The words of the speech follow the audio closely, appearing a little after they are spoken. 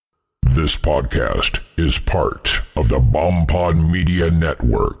This podcast is part of the BombPod Media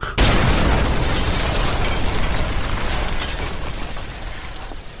Network.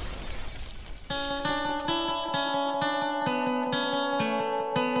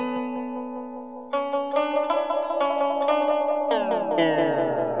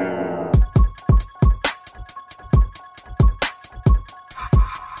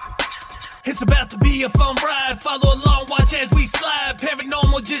 It's about to be a fun ride. Follow along, watch as we slide.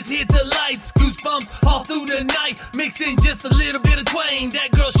 Paranormal just hit the lights. Goosebumps all through the night. Mixing just a little bit of twang.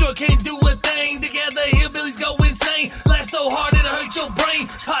 That girl sure can't do a thing. Together hillbillies go insane. Laugh so hard it'll hurt your brain.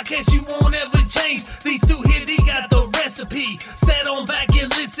 Podcast you won't ever change. These two here, they got the recipe. Sit on back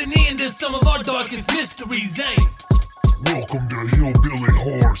and listen in to some of our darkest mysteries, eh? Welcome to Hillbilly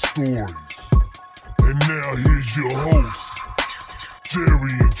Horror Stories. And now here's your hosts,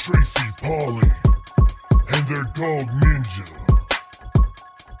 Jerry and Tracy Polly, and their dog Ninja.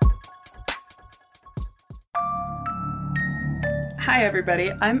 Hi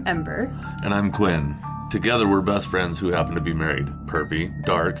everybody, I'm Ember. And I'm Quinn. Together we're best friends who happen to be married. Pervy,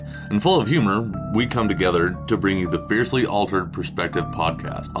 dark, and full of humor, we come together to bring you the Fiercely Altered Perspective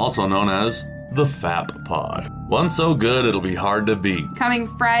podcast, also known as the FAP Pod. One so good it'll be hard to beat. Coming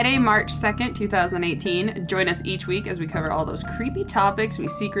Friday, March 2nd, 2018. Join us each week as we cover all those creepy topics we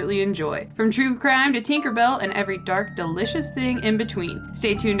secretly enjoy. From true crime to Tinkerbell and every dark, delicious thing in between.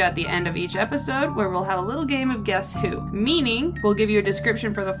 Stay tuned at the end of each episode where we'll have a little game of Guess Who. Meaning, we'll give you a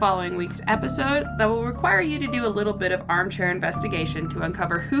description for the following week's episode that will require you to do a little bit of armchair investigation to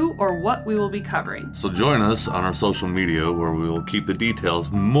uncover who or what we will be covering. So join us on our social media where we will keep the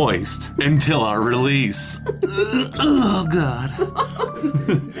details moist until our release. Oh, God.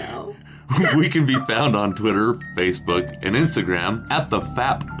 No. We can be found on Twitter, Facebook, and Instagram at the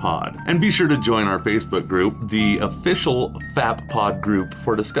FAP Pod. And be sure to join our Facebook group, the official FAP Pod group,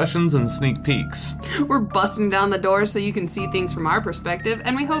 for discussions and sneak peeks. We're busting down the door so you can see things from our perspective,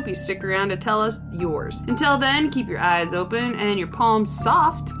 and we hope you stick around to tell us yours. Until then, keep your eyes open and your palms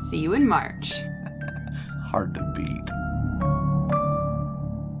soft. See you in March. Hard to beat.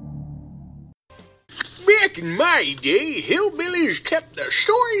 Back in my day, hillbillies kept their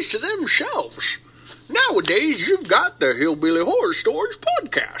stories to themselves. Nowadays, you've got the Hillbilly Horror Stories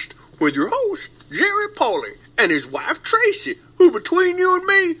podcast with your host, Jerry Polly, and his wife, Tracy, who, between you and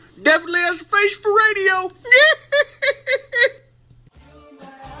me, definitely has a face for radio.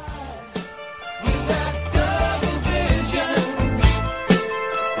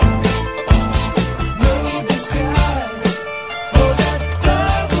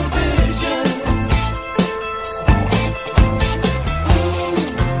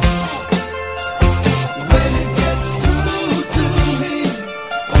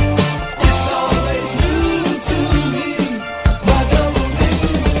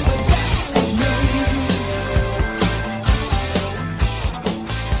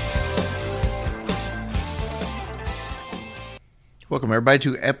 Welcome, everybody,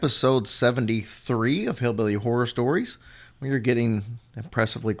 to episode 73 of Hillbilly Horror Stories. We are getting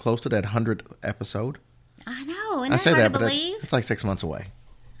impressively close to that 100th episode. I know, and I that's say hard that, to but believe. it's like 6 months away.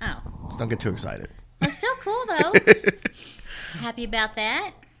 Oh, So don't get too excited. it's still cool though. Happy about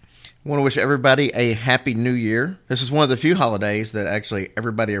that. I want to wish everybody a happy new year. This is one of the few holidays that actually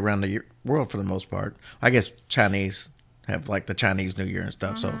everybody around the world, for the most part, I guess Chinese have like the Chinese New Year and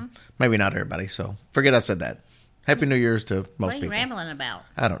stuff, so maybe not everybody. So forget I said that. Happy New Year's to most What are you people. rambling about?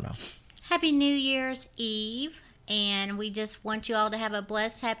 I don't know. Happy New Year's Eve, and we just want you all to have a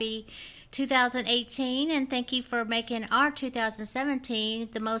blessed, happy 2018, and thank you for making our 2017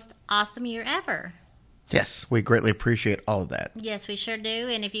 the most awesome year ever. Yes, we greatly appreciate all of that. Yes, we sure do,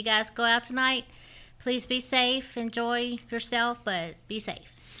 and if you guys go out tonight, please be safe, enjoy yourself, but be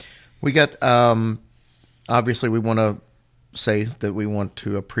safe. We got, obviously, we want to say that we want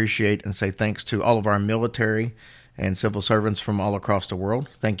to appreciate and say thanks to all of our military and civil servants from all across the world.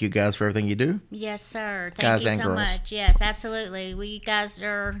 Thank you guys for everything you do. Yes, sir. Guys Thank you and so girls. much. Yes, absolutely. We guys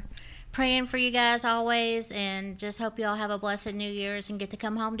are praying for you guys always, and just hope you all have a blessed New Year's and get to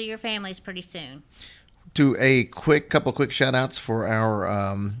come home to your families pretty soon. Do a couple of quick shout outs for our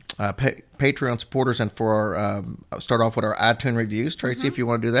Patreon supporters and for our, start off with our iTunes reviews. Tracy, if you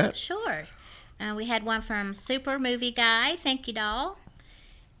want to do that. Sure. We had one from Super Movie Guy. Thank you, doll.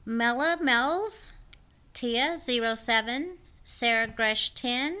 Mella Mells, Tia07, Sarah Gresh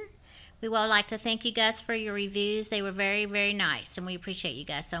 10. We would like to thank you guys for your reviews. They were very, very nice, and we appreciate you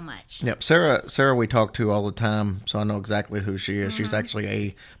guys so much. Yep, Sarah we talk to all the time, so I know exactly who she is. She's actually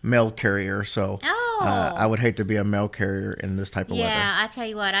a mail carrier, so I would hate to be a mail carrier in this type of weather. I tell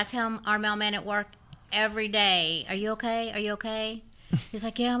you what, I tell our mailman at work every day, are you okay? Are you okay? He's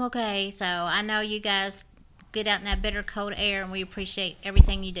like, yeah, I'm okay. So I know you guys get out in that bitter cold air, and we appreciate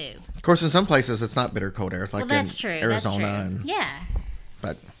everything you do. Of course, in some places it's not bitter cold air, like Well, that's in true. Arizona. That's true. And, Yeah.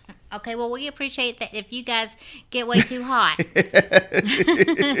 but Okay, well, we appreciate that if you guys get way too hot.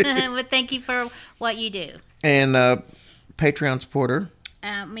 But thank you for what you do. And Patreon supporter.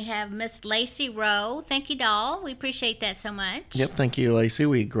 We have Miss Lacey Rowe. Thank you, doll. We appreciate that so much. Yep, thank you, Lacey.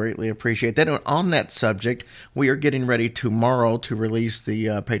 We greatly appreciate that. And on that subject, we are getting ready tomorrow to release the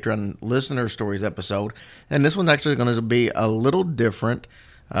Patreon Listener Stories episode. And this one's actually going to be a little different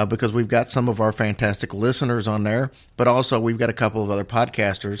because we've got some of our fantastic listeners on there, but also we've got a couple of other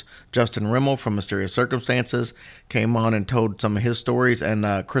podcasters. Justin Rimmel from Mysterious Circumstances came on and told some of his stories,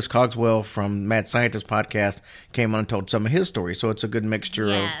 and Chris Cogswell from Mad Scientist podcast came on and told some of his stories. So it's a good mixture of...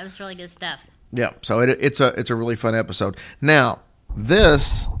 Yeah, it was really good stuff. Yeah, so it's a really fun episode. Now,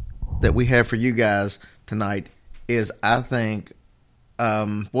 this that we have for you guys tonight is, I think,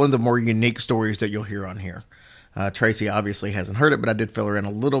 one of the more unique stories that you'll hear on here. Tracy obviously hasn't heard it, but I did fill her in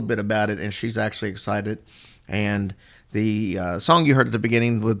a little bit about it, and she's actually excited. And the song you heard at the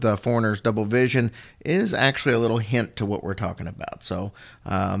beginning with the Foreigner's Double Vision is actually a little hint to what we're talking about. So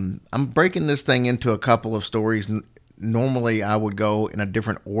I'm breaking this thing into a couple of stories. Normally I would go in a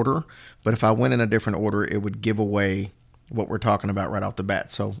different order, but if I went in a different order, it would give away what we're talking about right off the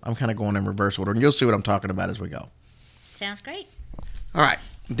bat. So I'm kind of going in reverse order, and you'll see what I'm talking about as we go. Sounds great. All right.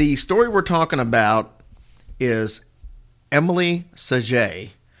 The story we're talking about is Emily Saget,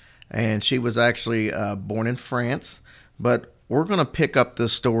 and she was actually born in France, but we're going to pick up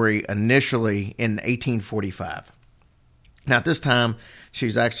this story initially in 1845. Now, at this time,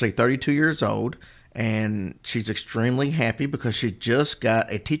 she's actually 32 years old, and she's extremely happy because she just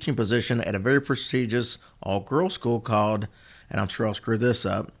got a teaching position at a very prestigious all-girls school called, and I'm sure I'll screw this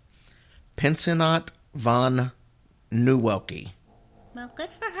up, Pensionnat van Nieuwelke. Well, good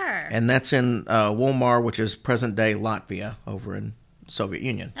for her. And that's in Wolmar, which is present-day Latvia over in Soviet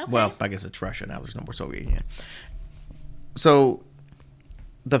Union. Okay. Well, I guess it's Russia now. There's no more Soviet Union. So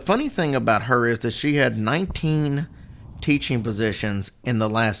the funny thing about her is that she had 19 teaching positions in the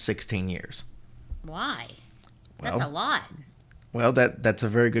last 16 years. Why? That's Well, a lot. Well, that's a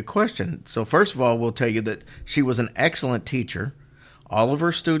very good question. So first of all, we'll tell you that she was an excellent teacher. All of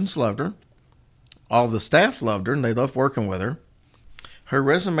her students loved her. All of the staff loved her, and they loved working with her. Her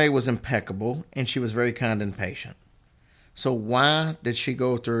resume was impeccable, and she was very kind and patient. So why did she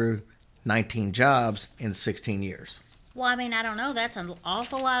go through 19 jobs in 16 years? Well, I mean, I don't know. That's an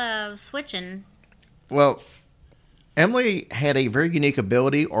awful lot of switching. Well, Emily had a very unique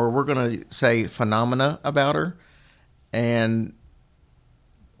ability, or we're going to say phenomena about her. And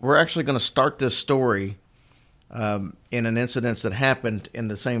we're actually going to start this story in an incident that happened in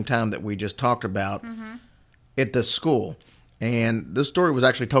the same time that we just talked about at this school. And this story was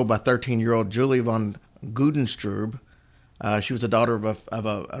actually told by 13-year-old Julie von Gudenstrub. She was the daughter of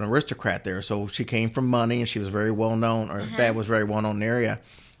an aristocrat there, so she came from money, and she was very well known, or her dad was very well known in the area.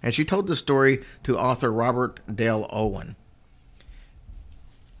 And she told the story to author Robert Dale Owen.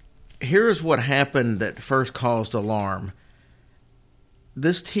 Here's what happened that first caused alarm.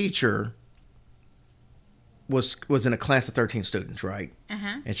 This teacher was in a class of 13 students, right?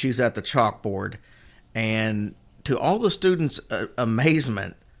 And she's at the chalkboard, and to all the students'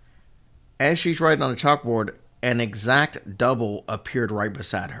 amazement, as she's writing on the chalkboard, an exact double appeared right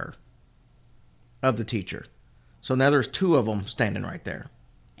beside her of the teacher. So now there's two of them standing right there.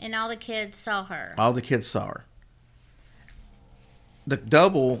 And all the kids saw her. All the kids saw her. The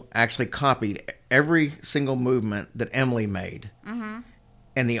double actually copied every single movement that Emily made.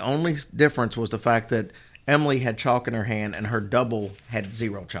 And the only difference was the fact that Emily had chalk in her hand and her double had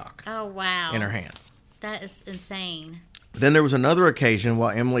zero chalk Oh, wow. in her hand. That is insane. Then there was another occasion while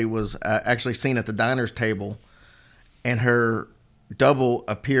Emily was actually seen at the diner's table, and her double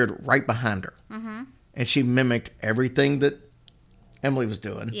appeared right behind her. And she mimicked everything that Emily was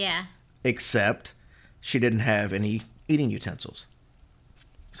doing, Yeah. except she didn't have any eating utensils.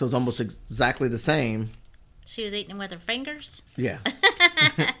 So it's almost exactly the same. She was eating with her fingers. Yeah.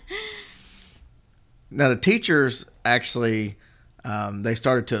 Now, the teachers actually, they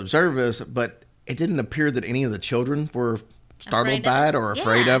started to observe this, but it didn't appear that any of the children were startled Afraid by of it or it.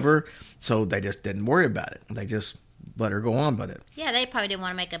 afraid Yeah. of her. So they just didn't worry about it. They just let her go on with it. Yeah, they probably didn't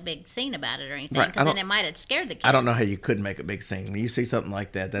want to make a big scene about it or anything, Right, I because then don't- it might have scared the kids. I don't know how you could make a big scene. When you see something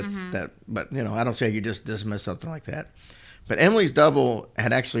like that, that's that. But, you know, I don't see how you just dismiss something like that. But Emily's double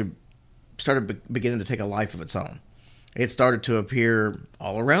had actually started beginning to take a life of its own. It started to appear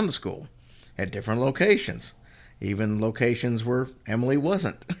all around the school at different locations. even locations where Emily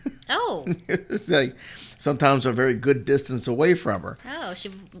wasn't. Oh. It's like sometimes a very good distance away from her. Oh, she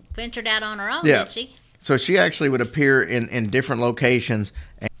ventured out on her own, Yeah. did she? So she actually would appear in different locations.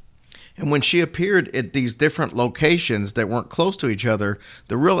 And when she appeared at these different locations that weren't close to each other,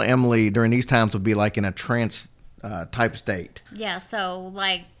 the real Emily during these times would be like in a trance type state. Yeah, so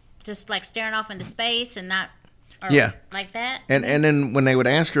like just like staring off into space and not Yeah. like that. And then when they would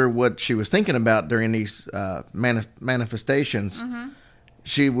ask her what she was thinking about during these manifestations,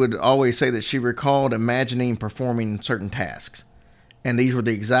 she would always say that she recalled imagining performing certain tasks. And these were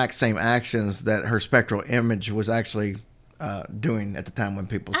the exact same actions that her spectral image was actually doing at the time when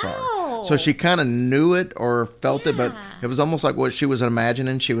people saw her. So she kind of knew it or felt it, but it was almost like what she was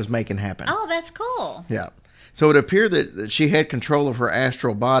imagining she was making happen. Oh, that's cool. Yeah. So it appeared that she had control of her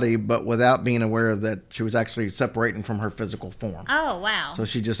astral body, but without being aware that she was actually separating from her physical form. Oh, wow. So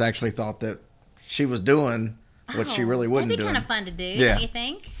she just actually thought that she was doing what she really wouldn't do. That'd be kind of fun to do, Yeah. don't you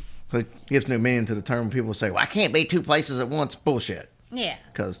think? So it gives new meaning to the term when people say, well, I can't be two places at once. Bullshit. Yeah.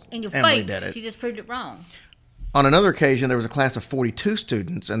 Because In your Emily face. did it. You just proved it wrong. On another occasion, there was a class of 42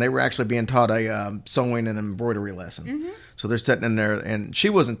 students, and they were actually being taught a sewing and embroidery lesson. So they're sitting in there, and she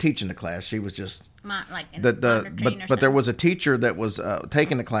wasn't teaching the class. She was just Like in but monitoring or but there something. was a teacher that was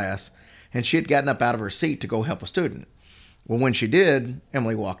taking the class, and she had gotten up out of her seat to go help a student. Well, when she did,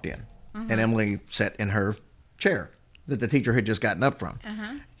 Emily walked in, and Emily sat in her chair that the teacher had just gotten up from.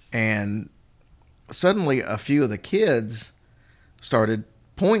 And suddenly, a few of the kids started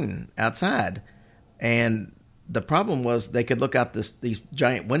pointing outside, and the problem was they could look out these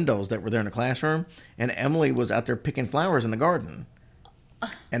giant windows that were there in the classroom, and Emily was out there picking flowers in the garden.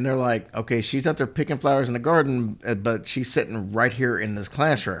 And they're like, okay, she's out there picking flowers in the garden, but she's sitting right here in this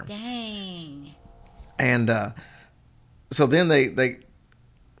classroom. Dang. And so then they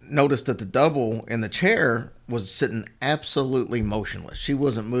noticed that the double in the chair was sitting absolutely motionless. She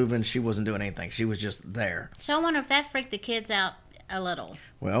wasn't moving. She wasn't doing anything. She was just there. So I wonder if that freaked the kids out a little.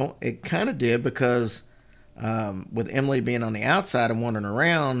 Well, it kind of did because with Emily being on the outside and wandering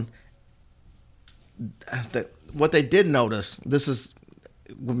around, what they did notice,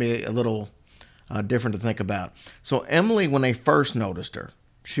 would be a little different to think about. So Emily, when they first noticed her,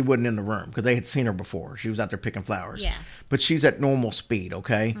 she wasn't in the room because they had seen her before. She was out there picking flowers. Yeah. But she's at normal speed,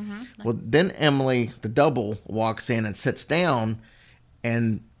 okay? Well, then Emily, the double, walks in and sits down,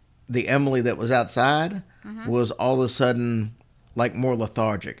 and the Emily that was outside was all of a sudden like more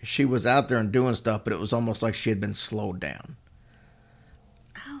lethargic. She was out there and doing stuff, but it was almost like she had been slowed down.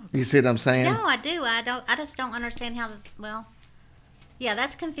 Oh. You see what I'm saying? No, I do. I just don't understand how. Well, yeah,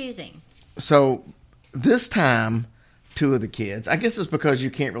 that's confusing. So this time, two of the kids, I guess it's because you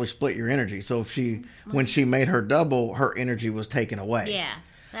can't really split your energy. So if when she made her double, her energy was taken away. Yeah,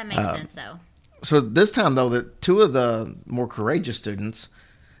 that makes sense though. So this time though, the two of the more courageous students,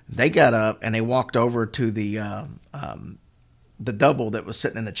 they got up and they walked over to the double that was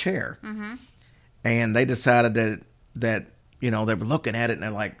sitting in the chair, and they decided that they were looking at it and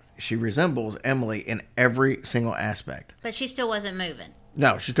they're like, she resembles Emily in every single aspect. But she still wasn't moving.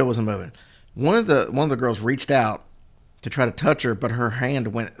 No, she still wasn't moving. One of the girls reached out to try to touch her, but her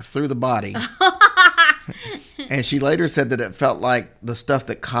hand went through the body. And she later said that it felt like the stuff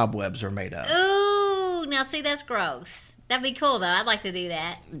that cobwebs are made of. Ooh, now see, that's gross. That'd be cool though. I'd like to do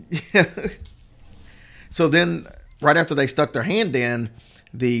that. So then, right after they stuck their hand in,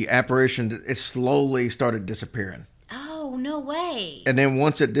 the apparition, it slowly started disappearing. Oh, no way. And then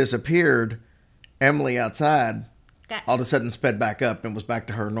once it disappeared, Emily outside all of a sudden sped back up and was back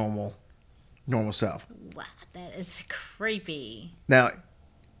to her normal self. Wow, that is creepy. Now,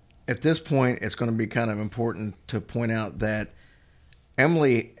 at this point, it's going to be kind of important to point out that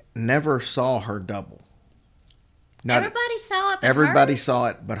Emily never saw her double. Everybody saw it but Everybody her? saw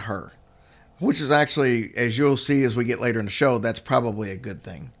it but her. Which is actually, as you'll see as we get later in the show, that's probably a good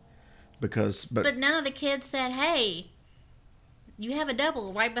thing. But none of the kids said, hey, you have a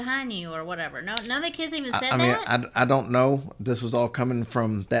double right behind you or whatever. No, none of the kids even said that? I don't know. This was all coming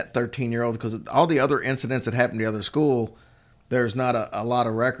from that 13-year-old because all the other incidents that happened to the other school, there's not a lot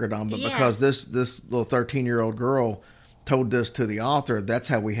of record on. But because this little 13-year-old girl told this to the author, that's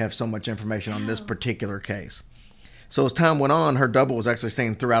how we have so much information on this particular case. So as time went on, her double was actually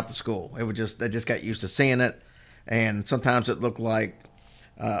seen throughout the school. They just got used to seeing it, and sometimes it looked like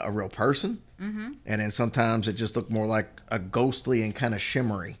a real person, and then sometimes it just looked more like a ghostly and kind of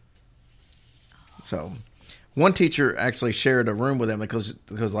shimmery. So, one teacher actually shared a room with them because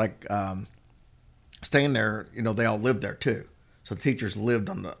like staying there, they all lived there too. So the teachers lived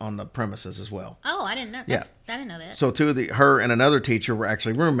on the premises as well. Oh, I didn't know. Yeah. I didn't know that. So her and another teacher were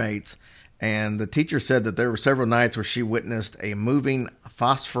actually roommates. And the teacher said that there were several nights where she witnessed a moving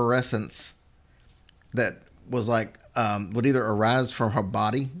phosphorescence that was like, would either arise from her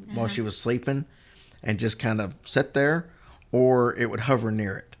body while she was sleeping and just kind of sit there, or it would hover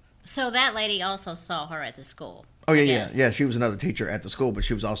near it. So that lady also saw her at the school. Oh, I yeah. guess. Yeah, she was another teacher at the school, but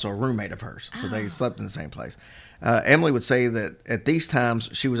she was also a roommate of hers. So they slept in the same place. Emily would say that at these times,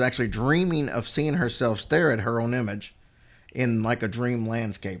 she was actually dreaming of seeing herself stare at her own image in like a dream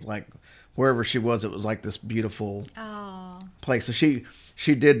landscape. Like wherever she was, it was like this beautiful place. So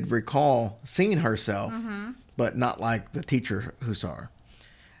she did recall seeing herself, but not like the teacher who saw her.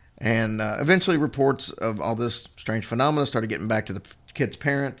 And eventually reports of all this strange phenomena started getting back to the kids'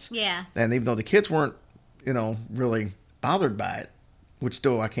 parents. Yeah. And even though the kids weren't, really bothered by it, which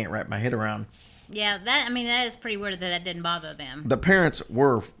still I can't wrap my head around. Yeah, that is pretty weird that didn't bother them. The parents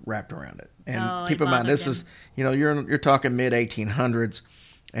were wrapped around it. And keep in mind, this is, you're talking mid-1800s,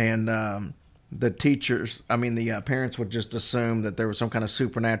 and the teachers, the parents would just assume that there was some kind of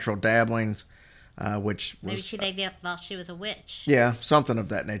supernatural dabblings, which was... Maybe they thought she was a witch. Yeah, something of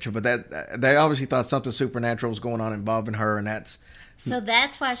that nature. But they obviously thought something supernatural was going on involving her, and that's... So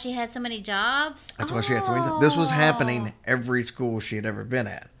that's why she had so many jobs? That's why she had so many... This was happening every school she had ever been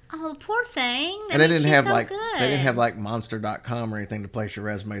at. Oh, poor thing. And they didn't have so like good. they didn't have like Monster.com or anything to place your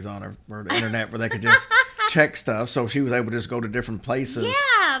resumes on, or the internet where they could just check stuff. So she was able to just go to different places.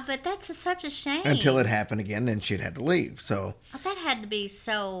 Yeah, but that's such a shame. Until it happened again, and she'd had to leave. So that had to be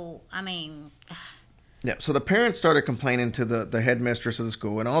so. Yeah. So the parents started complaining to the headmistress of the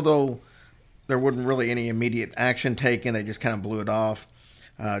school, and although there wasn't really any immediate action taken, they just kind of blew it off.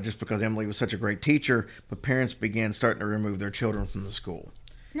 Just because Emily was such a great teacher, but parents began starting to remove their children from the school.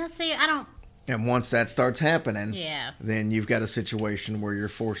 Now, see, I don't... And once that starts happening, yeah, then you've got a situation where you're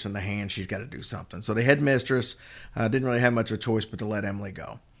forcing the hand. She's got to do something. So the headmistress didn't really have much of a choice but to let Emily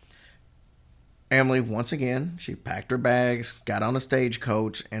go. Emily, once again, she packed her bags, got on a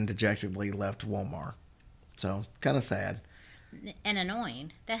stagecoach, and dejectedly left Walmart. So, kind of sad. And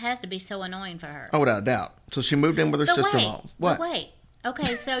annoying. That has to be so annoying for her. Oh, without a doubt. So she moved in with her sister-in-law. What? But wait.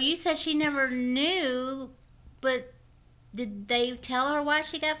 Okay, so you said she never knew, but... Did they tell her why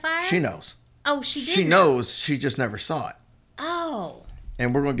she got fired? She knows. Oh, she did. She knows. She just never saw it. Oh.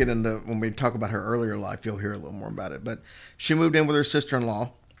 And we're going to get into, when we talk about her earlier life, you'll hear a little more about it. But she moved in with her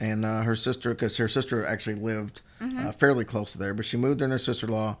sister-in-law and her sister, because her sister actually lived fairly close to there. But she moved in her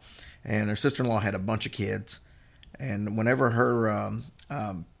sister-in-law, and her sister-in-law had a bunch of kids. And whenever her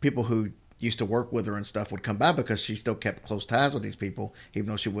people who used to work with her and stuff would come by, because she still kept close ties with these people, even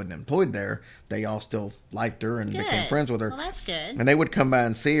though she wasn't employed there, they all still liked her and became friends with her. Well, that's good. And they would come by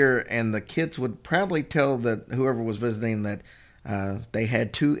and see her, and the kids would proudly tell that whoever was visiting that they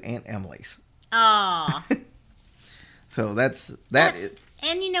had 2 Aunt Emilys. Oh. So that's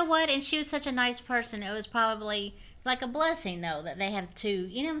and you know what? And she was such a nice person. It was probably like a blessing, though, that they have 2.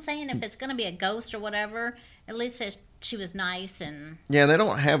 You know what I'm saying? If it's going to be a ghost or whatever, at least she was nice. And yeah, they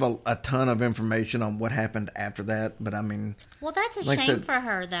don't have a ton of information on what happened after that, but I mean, well, that's a like shame for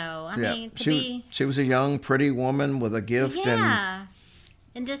her, though. I mean, she was a young, pretty woman with a gift,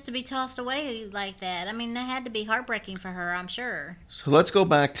 and just to be tossed away like that. I mean, that had to be heartbreaking for her, I'm sure. So let's go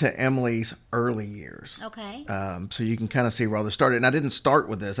back to Emily's early years. Okay. So you can kind of see where all this started. And I didn't start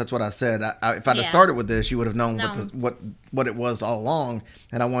with this. That's what I said. If I'd have started with this, you would have known what it was all along.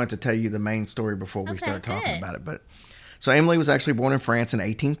 And I wanted to tell you the main story before we start talking about it. But so Emily was actually born in France in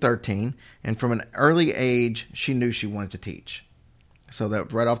 1813. And from an early age, she knew she wanted to teach. So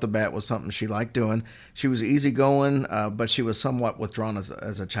that right off the bat was something she liked doing. She was easygoing, but she was somewhat withdrawn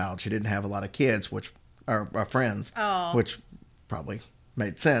as a child. She didn't have a lot of kids, which are friends, which probably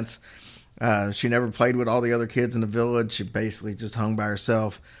made sense. She never played with all the other kids in the village. She basically just hung by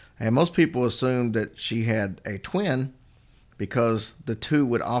herself. And most people assumed that she had a twin because the 2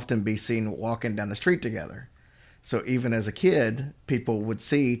 would often be seen walking down the street together. So even as a kid, people would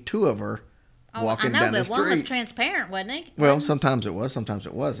see 2 of her walking down the street. One was transparent, wasn't it? Well, sometimes it was, sometimes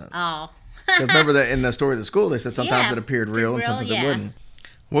it wasn't. Oh. Because remember that in the story of the school, they said sometimes it appeared real and sometimes it wouldn't.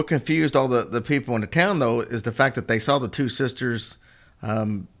 What confused all the people in the town, though, is the fact that they saw the 2 sisters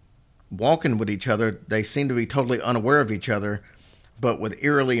walking with each other. They seemed to be totally unaware of each other, but would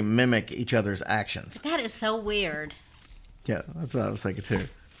eerily mimic each other's actions. That is so weird. Yeah, that's what I was thinking, too.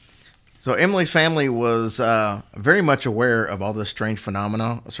 So Emily's family was very much aware of all this strange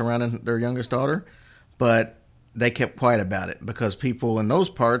phenomena surrounding their youngest daughter, but they kept quiet about it because people in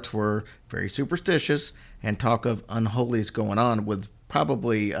those parts were very superstitious and talk of unholies going on would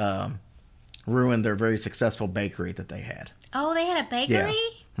probably ruin their very successful bakery that they had. Oh, they had a bakery?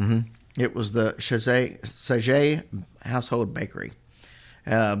 Yeah. Mm-hmm. It was the Saget Household Bakery.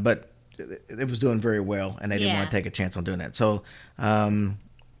 But it was doing very well, and they didn't Yeah. want to take a chance on doing that. So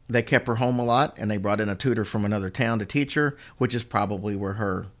they kept her home a lot, and they brought in a tutor from another town to teach her, which is probably where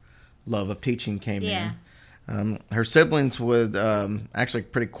her love of teaching came Yeah. in. Her siblings would actually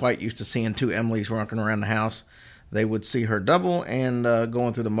pretty quite used to seeing two Emilys walking around the house. They would see her double and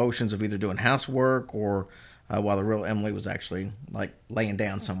going through the motions of either doing housework or while the real Emily was actually like laying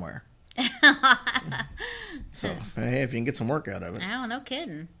down somewhere. So, hey, if you can get some work out of it. Oh, no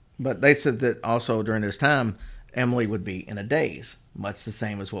kidding. But they said that also during this time, Emily would be in a daze, much the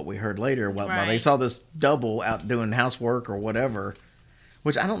same as what we heard later. While they Right. saw this double out doing housework or whatever,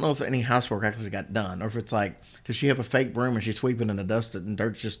 which I don't know if any housework actually got done, or if it's like, does she have a fake broom and she's sweeping and the dust and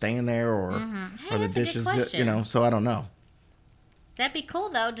dirt's just staying there, or Hey, or the that's a good dishes, question. so I don't know. That'd be cool,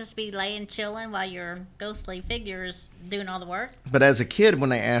 though, just be laying chilling while your ghostly figure's doing all the work. But as a kid, when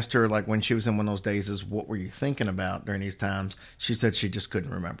they asked her, like when she was in one of those days, is what were you thinking about during these times? She said she just couldn't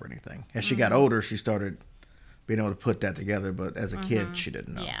remember anything. As she got older, she started being able to put that together, but as a kid, she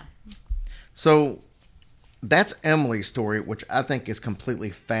didn't know. Yeah. So that's Emily's story, which I think is completely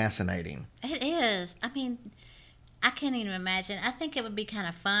fascinating. It is. I mean, I can't even imagine. I think it would be kind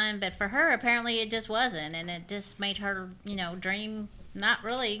of fun, but for her, apparently it just wasn't. And it just made her, dream not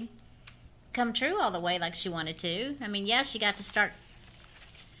really come true all the way like she wanted to. I mean, yeah, she got to start,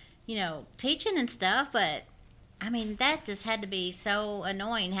 teaching and stuff, but I mean, that just had to be so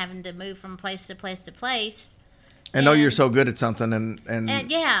annoying having to move from place to place to place. And know you're so good at something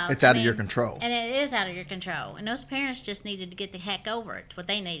and yeah, it's out of your control. And it is out of your control. And those parents just needed to get the heck over it, what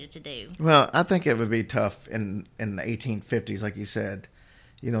they needed to do. Well, I think it would be tough in the 1850s, like you said.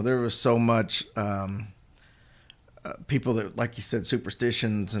 There was so much people that, like you said,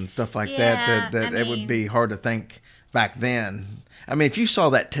 superstitions and stuff like that it would be hard to think back then. I mean, if you saw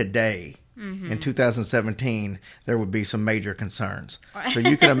that today in 2017, there would be some major concerns. So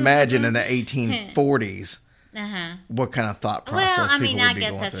you can imagine in the 1840s. What kind of thought process Well, I people mean, would I be guess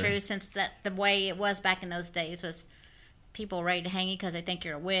going that's through. true, since the way it was back in those days was people ready to hang you because they think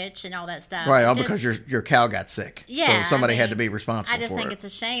you're a witch and all that stuff. Right, all Just- because your cow got sick. Yeah, So somebody I had to mean, be responsible I just for think it. it's a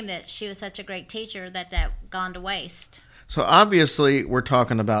shame that she was such a great teacher that gone to waste. So obviously, we're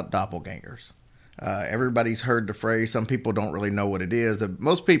talking about doppelgangers. Everybody's heard the phrase. Some people don't really know what it is.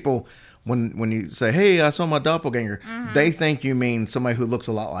 Most people, when you say, "Hey, I saw my doppelganger," they think you mean somebody who looks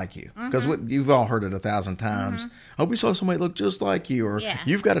a lot like you. Because you've all heard it 1,000 times. "Oh, we saw somebody look just like you," or Yeah.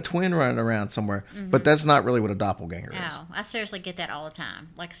 "You've got a twin running around somewhere." But that's not really what a doppelganger is. Oh, I seriously get that all the time.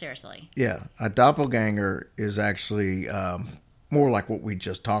 Like, seriously. Yeah, a doppelganger is actually more like what we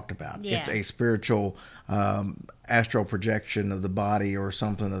just talked about. Yeah. It's a spiritual astral projection of the body or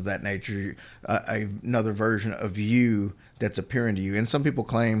something of that nature, another version of you that's appearing to you. And some people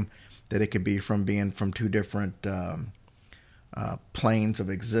claim that it could be from being from two different planes of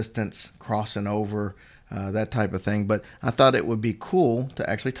existence, crossing over, that type of thing. But I thought it would be cool to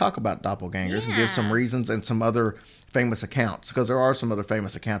actually talk about doppelgangers and give some Yeah. reasons and some other famous accounts, because there are some other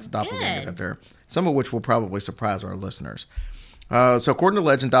famous accounts of doppelgangers Good. out there, some of which will probably surprise our listeners. So according to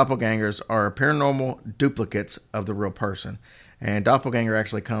legend, doppelgangers are paranormal duplicates of the real person. And doppelganger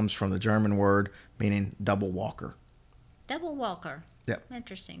actually comes from the German word meaning double walker. Double walker. Yep.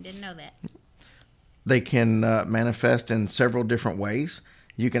 Interesting. Didn't know that. They can manifest in several different ways.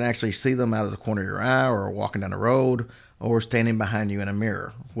 You can actually see them out of the corner of your eye, or walking down the road, or standing behind you in a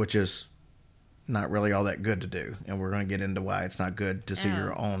mirror, which is not really all that good to do. And we're going to get into why it's not good to see Oh.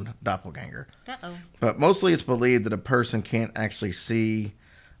 your own doppelganger. Uh-oh. But mostly it's believed that a person can't actually see,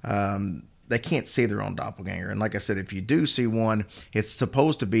 they can't see their own doppelganger. And like I said, if you do see one, it's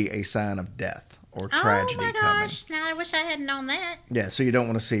supposed to be a sign of death or tragedy Oh, my coming. gosh. Now I wish I had known that. Yeah, so you don't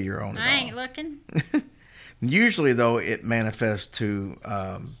want to see your own at I all. ain't looking. Usually, though, it manifests to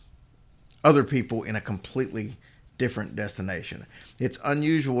other people in a completely different destination. It's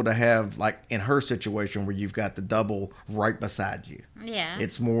unusual to have, like in her situation, where you've got the double right beside you. Yeah.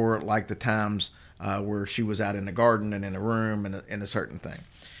 It's more like the times where she was out in the garden and in a room and in a certain thing.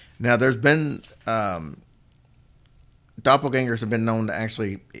 Now, there's been doppelgangers have been known to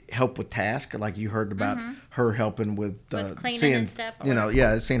actually help with tasks, like you heard about her helping with, cleaning seeing, and stuff,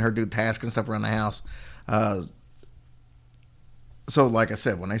 or seeing her do tasks and stuff around the house. So, like I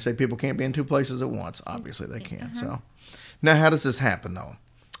said, when they say people can't be in two places at once, obviously they can. So, now how does this happen, though?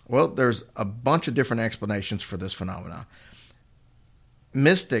 Well, there's a bunch of different explanations for this phenomenon.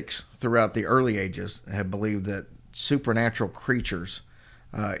 Mystics throughout the early ages have believed that supernatural creatures,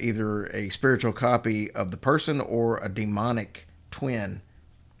 either a spiritual copy of the person or a demonic twin,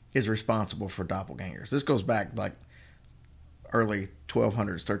 is responsible for doppelgangers. This goes back like early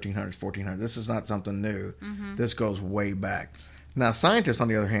 1200s, 1300s, 1400s. This is not something new. This goes way back. Now, scientists, on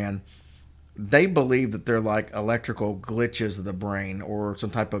the other hand, they believe that they're like electrical glitches of the brain or some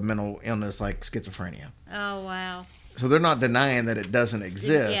type of mental illness like schizophrenia. Oh, wow. So they're not denying that it doesn't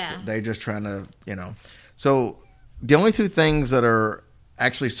exist. Yeah. They're just trying to, So the only two things that are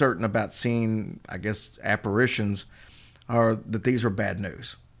actually certain about seeing, I guess, apparitions are that these are bad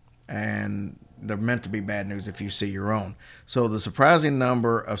news. And they're meant to be bad news if you see your own. So the surprising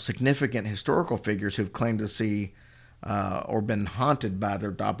number of significant historical figures who've claimed to see or been haunted by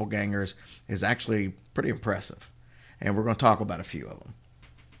their doppelgangers is actually pretty impressive. And we're going to talk about a few of them.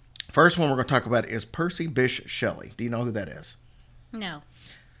 First one we're going to talk about is Percy Bysshe Shelley. Do you know who that is? No.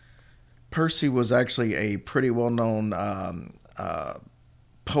 Percy was actually a pretty well-known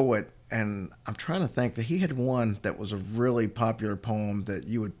poet, and I'm trying to think that he had one that was a really popular poem that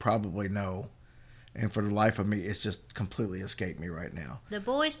you would probably know. And for the life of me, it's just completely escaped me right now. The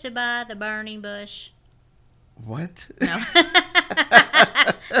Boys to Buy the Burning Bush. What? No.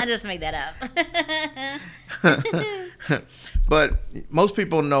 I just made that up. But most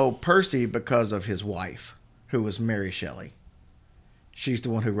people know Percy because of his wife, who was Mary Shelley. She's the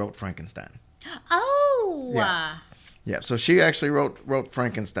one who wrote Frankenstein. Oh. Yeah, so she actually wrote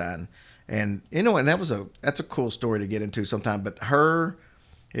Frankenstein. And, and that's a cool story to get into sometime. But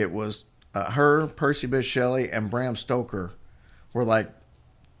it was Percy Bysshe Shelley, and Bram Stoker were like,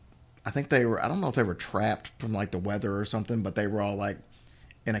 I don't know if they were trapped from like the weather or something, but they were all like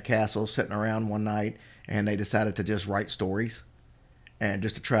in a castle sitting around one night, and they decided to just write stories and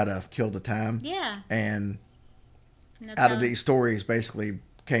just to try to kill the time. Yeah. And out of these stories, basically,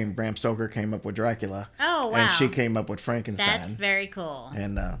 Bram Stoker came up with Dracula. Oh, wow. And she came up with Frankenstein. That's very cool.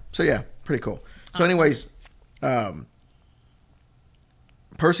 And so, yeah, pretty cool. So, Awesome. anyways,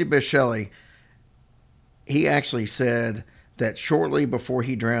 Percy Bysshe Shelley, he actually said that shortly before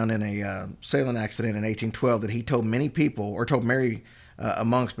he drowned in a sailing accident in 1812, that he told many people, or told Mary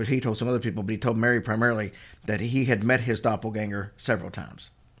amongst, but he told some other people, but he told Mary primarily, that he had met his doppelganger several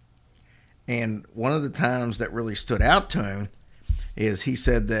times. And one of the times that really stood out to him is he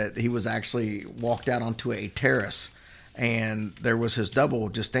said that he was actually walked out onto a terrace, and there was his double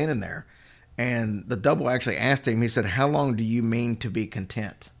just standing there. And the double actually asked him, he said, "How long do you mean to be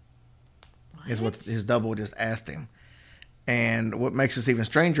content?" Is what his double just asked him. And what makes this even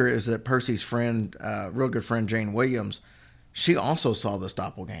stranger is that Percy's friend, real good friend Jane Williams, she also saw this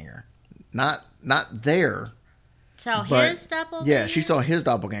doppelganger. Not there. So but, his doppelganger? Yeah, she saw his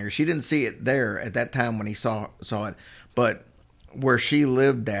doppelganger. She didn't see it there at that time when he saw it. But where she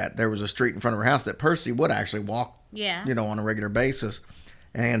lived at, there was a street in front of her house that Percy would actually walk, on a regular basis.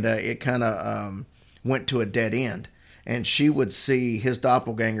 And it kind of went to a dead end. And she would see his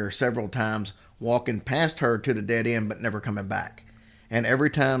doppelganger several times walking past her to the dead end, but never coming back. And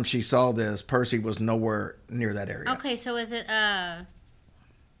every time she saw this, Percy was nowhere near that area. Okay, so is it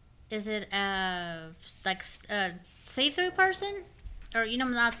like a see-through person? Or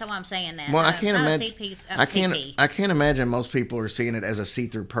that's why I'm saying that. Well, I can't imagine. I can't imagine most people are seeing it as a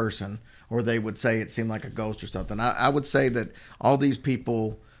see-through person, or they would say it seemed like a ghost or something. I would say that all these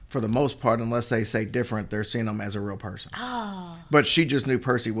people, for the most part, unless they say different, they're seeing them as a real person. Oh. But she just knew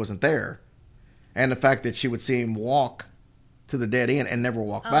Percy wasn't there. And the fact that she would see him walk to the dead end and never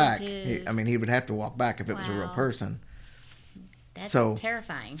walk back. He would have to walk back if it was a real person. That's so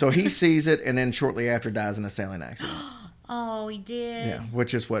terrifying. So he sees it, and then shortly after dies in a sailing accident. Oh, he did. Yeah,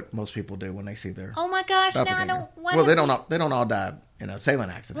 which is what most people do when they see their. Oh my gosh! Now I don't. They don't all die in a sailing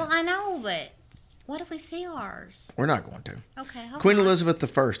accident. Well, I know, but what if we see ours? We're not going to. Okay. Queen Elizabeth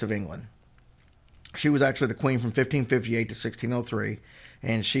I of England. She was actually the queen from 1558 to 1603,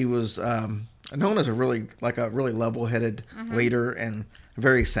 and she was known as a really level-headed leader and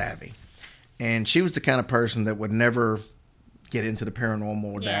very savvy. And she was the kind of person that would never get into the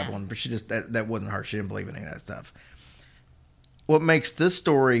paranormal or dabbling, but she just that wasn't her. She didn't believe in any of that stuff. What makes this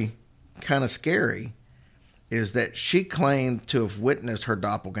story kind of scary is that she claimed to have witnessed her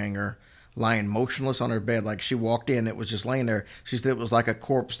doppelganger lying motionless on her bed. Like she walked in, it was just laying there. She said it was like a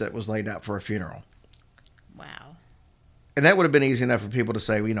corpse that was laid out for a funeral. Wow. And that would have been easy enough for people to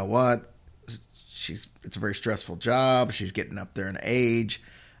say, well, you know what? It's a very stressful job. She's getting up there in age.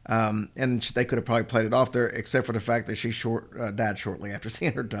 And they could have probably played it off there, except for the fact that she died shortly after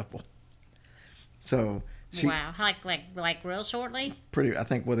seeing her double. So wow, like real shortly? I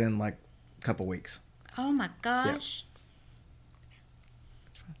think within like a couple weeks. Oh my gosh.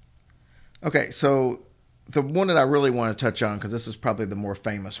 Yeah. Okay, so the one that I really want to touch on, because this is probably the more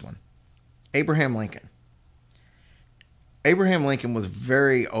famous one, Abraham Lincoln. Abraham Lincoln was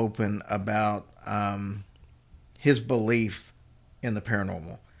very open about his belief in the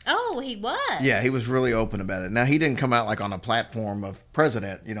paranormal. Oh, Oh, he was. Yeah, he was really open about it. Now, he didn't come out like on a platform of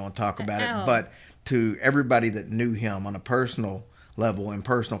president, and talk about it, but to everybody that knew him on a personal level and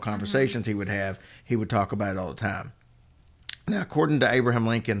personal conversations he would talk about it all the time. Now, according to Abraham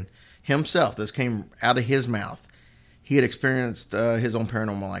Lincoln himself, this came out of his mouth. He had experienced his own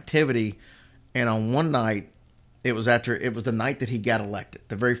paranormal activity, and on one night, it was the night that he got elected,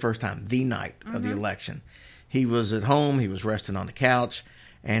 the very first time, the night of the election. He was at home, he was resting on the couch,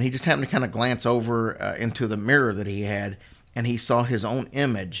 and he just happened to kind of glance over into the mirror that he had, and he saw his own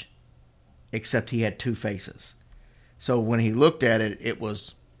image, except he had two faces. So when he looked at it, it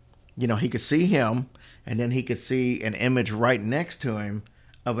was, he could see him, and then he could see an image right next to him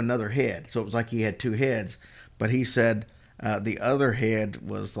of another head. So it was like he had two heads, but he said the other head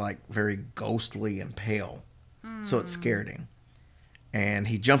was like very ghostly and pale. So it scared him. And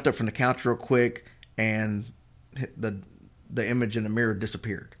he jumped up from the couch real quick, and the image in the mirror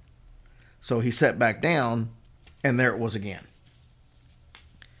disappeared. So he sat back down, and there it was again.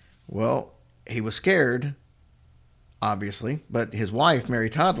 Well, he was scared, obviously, but his wife, Mary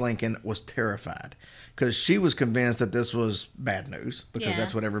Todd Lincoln, was terrified because she was convinced that this was bad news because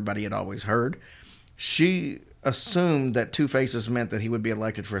that's what everybody had always heard. She assumed that two faces meant that he would be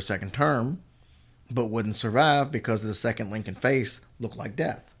elected for a second term, but wouldn't survive because the second Lincoln face looked like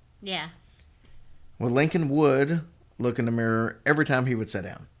death. Yeah. Well, Lincoln would look in the mirror every time he would sit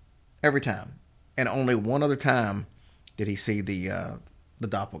down. Every time. And only one other time did he see the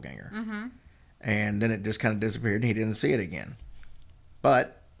doppelganger. Mm-hmm. And then it just kind of disappeared and he didn't see it again.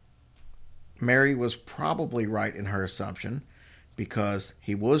 But Mary was probably right in her assumption because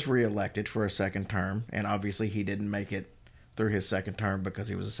he was reelected for a second term, and obviously he didn't make it through his second term because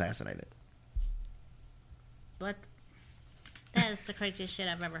he was assassinated. What? That is the craziest shit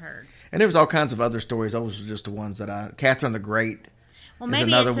I've ever heard. And there was all kinds of other stories. Those were just the ones that Catherine the Great. Well,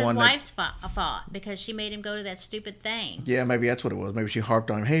 maybe it's his wife's fault because she made him go to that stupid thing. Yeah, maybe that's what it was. Maybe she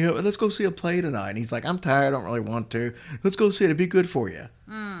harped on him. Hey, let's go see a play tonight. And he's like, I'm tired. I don't really want to. Let's go see it. It'd be good for you.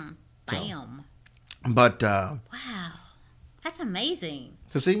 Bam. So, but wow, that's amazing.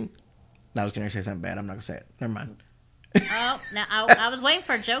 To see. No, I was going to say something bad. I'm not going to say it. Never mind. Oh, now I was waiting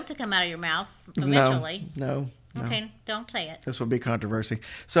for a joke to come out of your mouth eventually. No. Okay, don't say it. This will be controversy.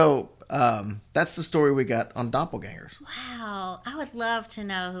 So that's the story we got on doppelgangers. Wow, I would love to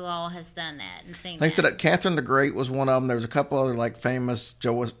know who all has done that and seen that. Like I said, Catherine the Great was one of them. There was a couple other famous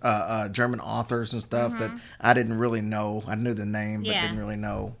German authors and stuff that I didn't really know. I knew the name, but didn't really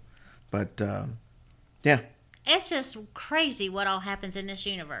know. But yeah, it's just crazy what all happens in this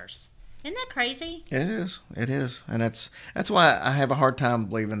universe. Isn't that crazy? It is, and that's why I have a hard time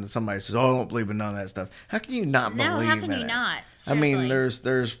believing that somebody says, "Oh, I don't believe in none of that stuff." How can you not believe in it? No, how can you not? Seriously. I mean,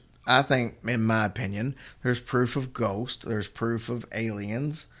 there's I think, in my opinion, there's proof of ghosts, there's proof of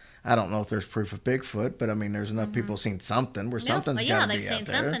aliens. I don't know if there's proof of Bigfoot, but I mean, there's enough people seen something where something's got to be out there. Yeah, they've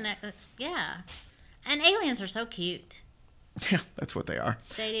seen something. And aliens are so cute. Yeah, that's what they are.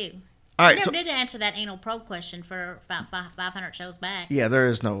 They do. All right, I never did answer that anal probe question for about 500 shows back. Yeah, there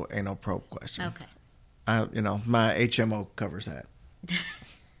is no anal probe question. Okay. My HMO covers that.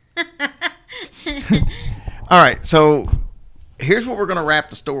 All right, so here's what we're going to wrap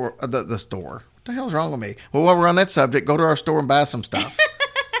the store. The store. What the hell's wrong with me? Well, while we're on that subject, go to our store and buy some stuff.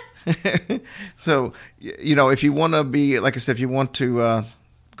 So, if you want to be, like I said, if you want to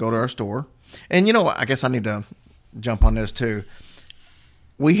go to our store, and I guess I need to jump on this too.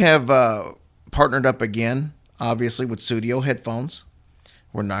 We have partnered up again, obviously, with Studio Headphones.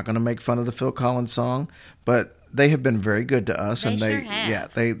 We're not going to make fun of the Phil Collins song, but they have been very good to us, and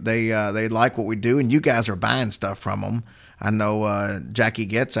they like what we do, and you guys are buying stuff from them. I know Jackie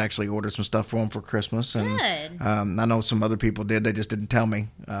Getz actually ordered some stuff for them for Christmas, and good. I know some other people did. They just didn't tell me,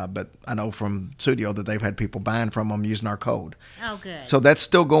 but I know from Studio that they've had people buying from them using our code. Oh, good. So that's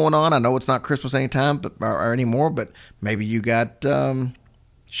still going on. I know it's not Christmas anytime, or anymore, but maybe you got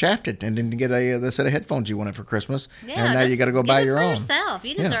shafted and didn't get the set of headphones you wanted for Christmas, and now you got to go buy your own. Yourself.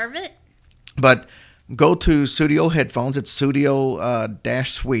 You deserve it. But go to Studio Headphones. It's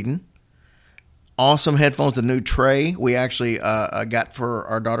Studio-Sweden. Awesome headphones. The new tray we actually got for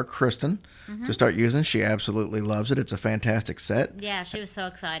our daughter Kristen to start using. She absolutely loves it. It's a fantastic set. Yeah, she was so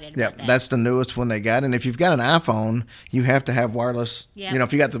excited. Yeah, that's the newest one they got. And if you've got an iPhone, you have to have wireless. Yep.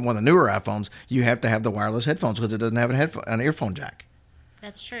 If you got one of the newer iPhones, you have to have the wireless headphones because it doesn't have an earphone jack.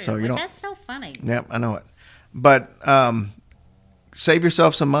 That's true. So that's so funny. Yeah, I know it. But save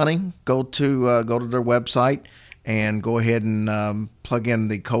yourself some money. Go to their website and go ahead and plug in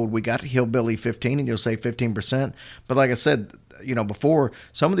the code we got, Hillbilly15, and you'll save 15%. But like I said, before,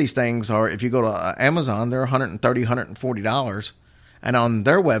 some of these things are, if you go to Amazon, they're $130, $140. And on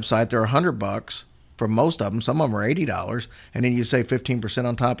their website, they're $100 for most of them. Some of them are $80, and then you save 15%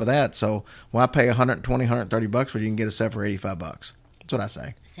 on top of that. So why pay $120, $130 when you can get a set for $85? That's what I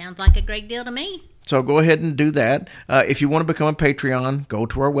say. Sounds like a great deal to me. So go ahead and do that. If you want to become a Patreon, go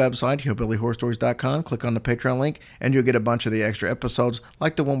to our website, hillbillyhorrorstories.com, click on the Patreon link, and you'll get a bunch of the extra episodes,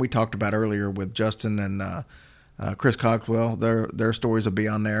 like the one we talked about earlier with Justin and Chris Cogswell. Their stories will be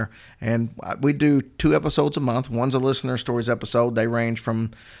on there. And we do 2 episodes a month. One's a listener stories episode. They range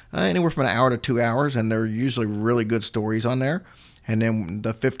from anywhere from an hour to 2 hours, and they're usually really good stories on there. And then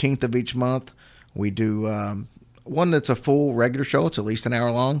the 15th of each month, we do one that's a full regular show. It's at least an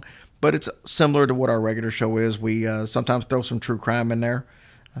hour long, but it's similar to what our regular show is. We sometimes throw some true crime in there,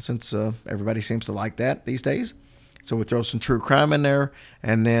 since everybody seems to like that these days. So we throw some true crime in there,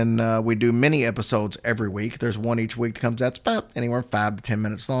 and then we do mini episodes every week. There's one each week that comes out. It's about anywhere 5 to 10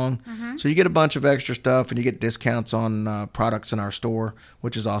 minutes long. So you get a bunch of extra stuff, and you get discounts on products in our store,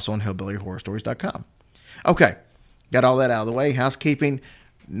 which is also on hillbillyhorrorstories.com. Okay, got all that out of the way. Housekeeping.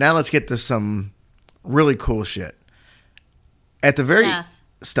 Now let's get to some really cool shit. At the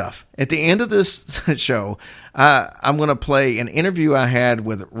stuff. At the end of this show, I'm going to play an interview I had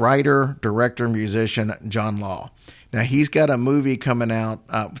with writer, director, musician John Law. Now, he's got a movie coming out.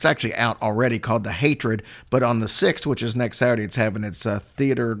 It's actually out already, called The Hatred. But on the 6th, which is next Saturday, it's having its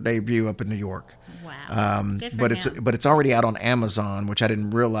theater debut up in New York. Wow. Good for him. But it's already out on Amazon, which I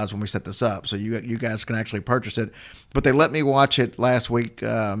didn't realize when we set this up. So you guys can actually purchase it. But they let me watch it last week.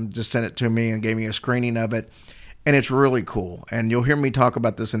 Just sent it to me and gave me a screening of it. And it's really cool. And you'll hear me talk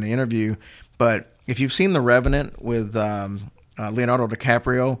about this in the interview. But if you've seen The Revenant with Leonardo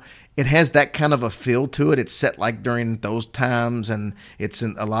DiCaprio, it has that kind of a feel to it. It's set like during those times, and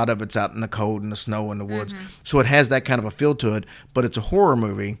a lot of it's out in the cold and the snow and the woods. So it has that kind of a feel to it. But it's a horror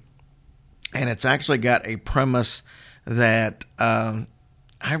movie, and it's actually got a premise that I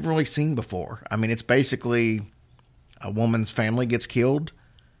haven't really seen before. I mean, it's basically a woman's family gets killed.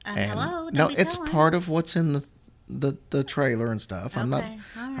 Hello. No, it's part of what's in the trailer and stuff. Okay,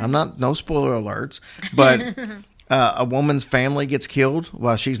 I'm not no spoiler alerts, but a woman's family gets killed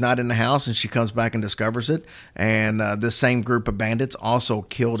while she's not in the house, and she comes back and discovers it. And this same group of bandits also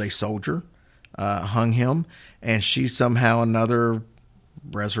killed a soldier, hung him, and she somehow or another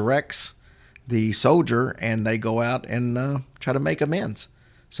resurrects the soldier, and they go out and try to make amends.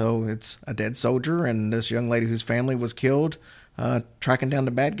 So it's a dead soldier and this young lady whose family was killed, tracking down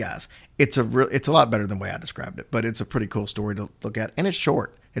the bad guys. It's a lot better than the way I described it, but it's a pretty cool story to look at, and it's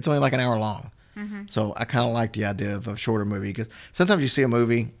short. It's only like an hour long. So I kind of like the idea of a shorter movie, because sometimes you see a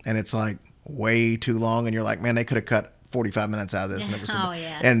movie and it's like way too long, and you're like, man, they could have cut 45 minutes out of this. And it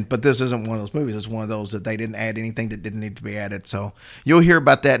was but this isn't one of those movies. It's one of those that they didn't add anything that didn't need to be added. So you'll hear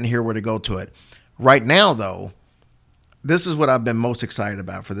about that and hear where to go to it. Right now, though, this is what I've been most excited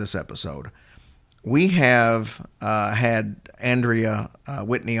about for this episode. We have had Andrea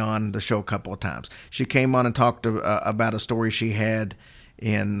Whitney on the show a couple of times. She came on and talked about a story she had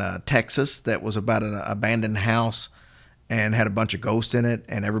in Texas that was about an abandoned house and had a bunch of ghosts in it,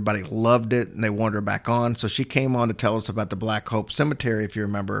 and everybody loved it, and they wanted her back on. So she came on to tell us about the Black Hope Cemetery, if you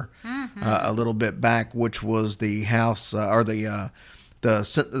remember, a little bit back, which was the house or the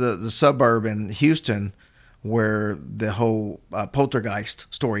suburb in Houston where the whole poltergeist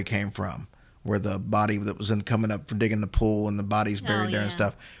story came from, where the body that was coming up from digging the pool and the body's buried there and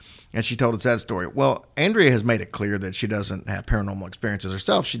stuff. And she told us that story. Well, Andrea has made it clear that she doesn't have paranormal experiences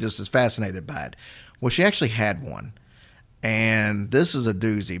herself. She just is fascinated by it. Well, she actually had one. And this is a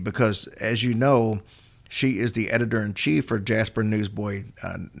doozy because, as you know, she is the editor-in-chief for Jasper Newsboy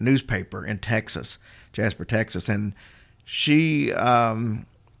newspaper in Texas, Jasper, Texas. And she had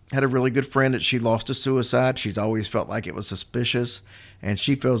a really good friend that she lost to suicide. She's always felt like it was suspicious. And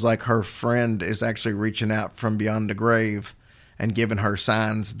she feels like her friend is actually reaching out from beyond the grave and giving her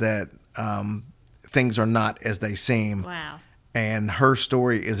signs that things are not as they seem. Wow. And her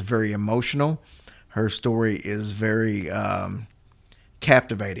story is very emotional. Her story is very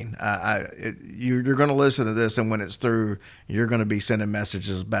captivating. You're going to listen to this, and when it's through, you're going to be sending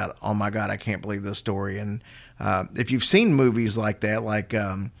messages about, oh my God, I can't believe this story. And if you've seen movies like that, like,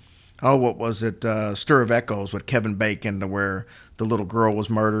 what was it? Stir of Echoes with Kevin Bacon, to where the little girl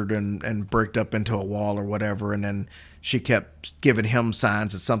was murdered and bricked up into a wall or whatever, and then she kept giving him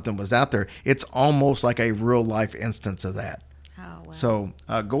signs that something was out there. It's almost like a real life instance of that. Oh, wow. So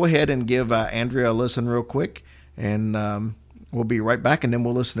go ahead and give Andrea a listen real quick, and we'll be right back, and then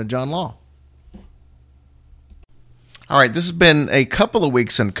we'll listen to John Law. All right, this has been a couple of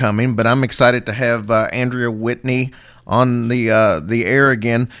weeks in coming, but I'm excited to have Andrea Whitney on the air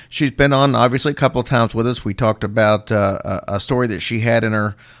again. She's been on, obviously, a couple of times with us. We talked about a story that she had in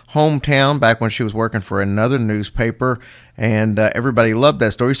her hometown back when she was working for another newspaper, and everybody loved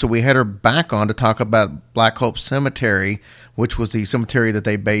that story. So we had her back on to talk about Black Hope Cemetery, which was the cemetery that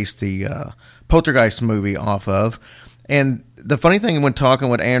they based the Poltergeist movie off of. And the funny thing when talking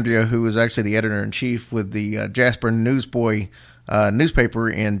with Andrea, who was actually the editor-in-chief with the Jasper Newsboy newspaper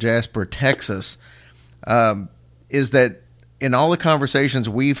in Jasper, Texas, is that in all the conversations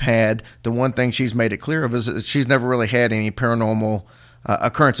we've had, the one thing she's made it clear of is that she's never really had any paranormal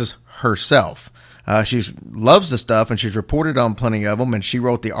occurrences herself. She loves the stuff, and she's reported on plenty of them, and she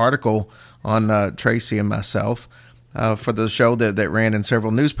wrote the article on Tracy and myself for the show that ran in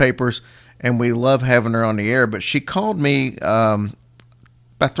several newspapers, and we love having her on the air. But she called me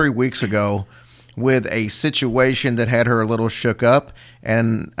about 3 weeks ago with a situation that had her a little shook up,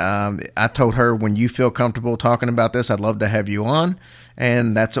 and I told her, when you feel comfortable talking about this, I'd love to have you on,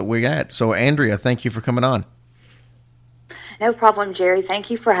 and that's what we got. So, Andrea, thank you for coming on. No problem, Jerry. Thank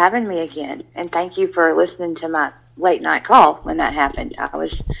you for having me again, and thank you for listening to my late night call when that happened. I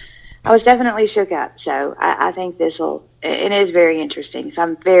was definitely shook up, so I think it is very interesting, so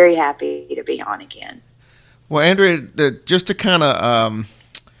I'm very happy to be on again. Well, Andrea, just to kind of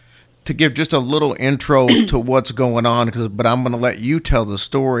to give just a little intro to what's going on, but I'm going to let you tell the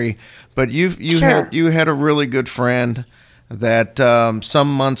story. But you Sure. had a really good friend that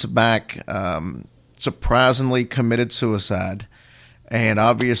some months back surprisingly committed suicide. And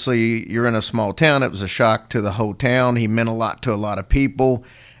obviously, you're in a small town. It was a shock to the whole town. He meant a lot to a lot of people.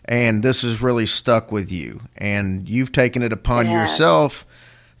 And this has really stuck with you. And you've taken it upon yourself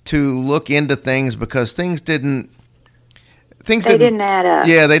to look into things, because things didn't add up.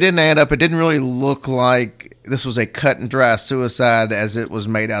 Yeah, they didn't add up. It didn't really look like this was a cut and dry suicide as it was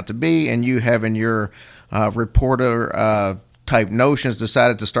made out to be. And you, having your reporter type notions,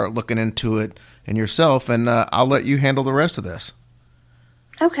 decided to start looking into it and yourself. And I'll let you handle the rest of this.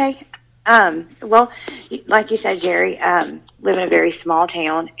 Okay. Well, like you said, Jerry, live in a very small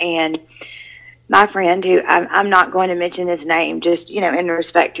town, and my friend, who I'm not going to mention his name, just, in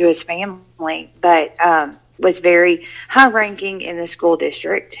respect to his family, but was very high-ranking in the school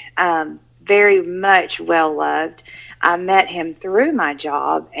district, very much well-loved. I met him through my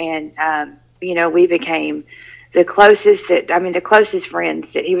job, and, we became the closest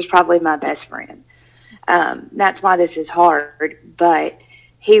friends. That he was probably my best friend. That's why this is hard, but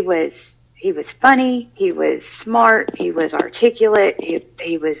he was funny, he was smart, he was articulate,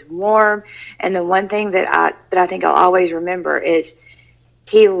 he was warm, and the one thing that I think I'll always remember is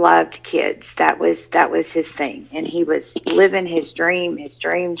he loved kids. That was his thing, and he was living his dream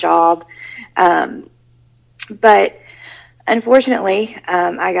job. But unfortunately,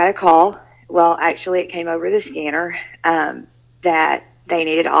 I got a call. Well, actually, it came over the scanner that they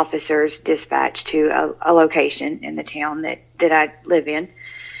needed officers dispatched to a location in the town that I live in.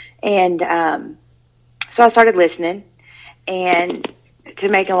 And so I started listening, and to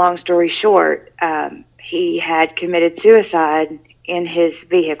make a long story short, he had committed suicide in his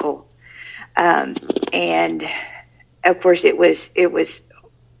vehicle. And of course it was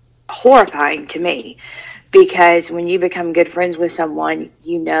horrifying to me, because when you become good friends with someone,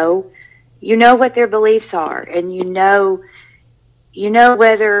 you know what their beliefs are, and you know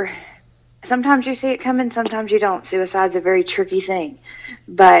whether sometimes you see it coming, sometimes you don't. Suicide's a very tricky thing,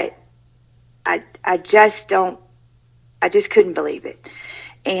 but I just couldn't believe it.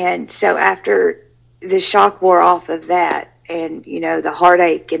 And so after the shock wore off of that, and the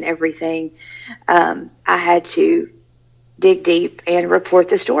heartache and everything, I had to dig deep and report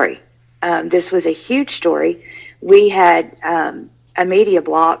the story. This was a huge story. We had a media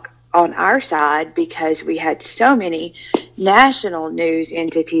block on our side because we had so many national news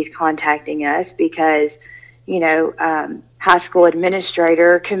entities contacting us because, high school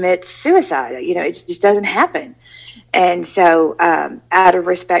administrator commits suicide. It just doesn't happen. And so out of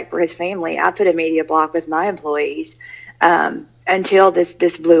respect for his family, I put a media block with my employees until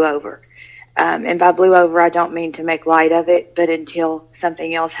this blew over. And by blew over, I don't mean to make light of it, but until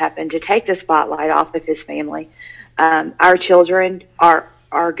something else happened to take the spotlight off of his family. Our children are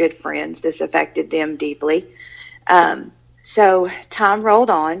good friends. This affected them deeply. So time rolled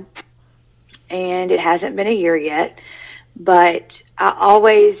on, and it hasn't been a year yet, but I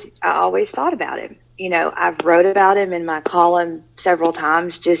always thought about him. I've wrote about him in my column several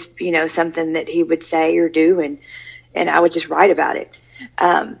times, just, something that he would say or do, and I would just write about it.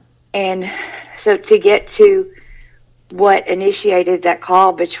 And so to get to what initiated that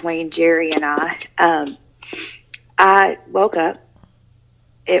call between Jerry and I woke up.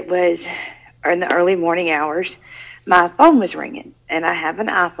 It was in the early morning hours. my phone was ringing, and I have an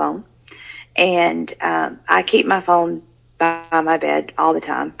iPhone, and I keep my phone by my bed all the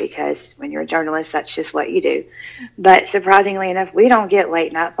time because when you're a journalist, that's just what you do. But surprisingly enough, we don't get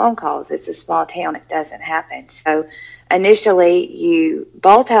late night phone calls. It's a small town. It doesn't happen. So initially, you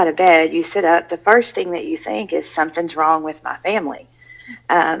bolt out of bed, you sit up. The first thing that you think is something's wrong with my family.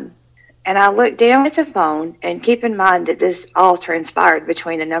 And I look down at the phone, and keep in mind that this all transpired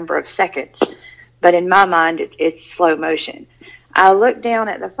between a number of seconds. But in my mind, it's slow motion. I look down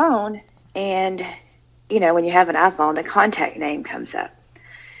at the phone, and you know, when you have an iPhone, the contact name comes up.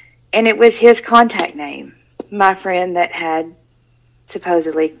 And it was his contact name, my friend that had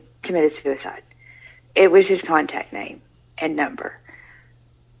supposedly committed suicide. It was his contact name and number.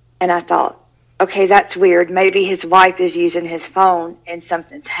 And I thought, okay, that's weird. Maybe his wife is using his phone and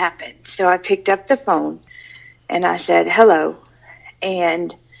something's happened. So I picked up the phone and I said, hello.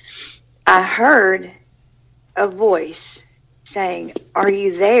 And I heard a voice saying, are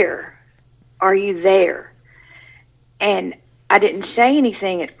you there? Are you there? And I didn't say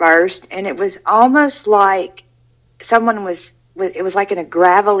anything at first, and it was almost like someone was, it was like in a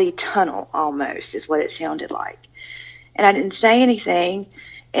gravelly tunnel almost is what it sounded like. And I didn't say anything,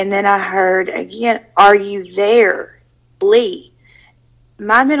 and then I heard again, are you there, Lee?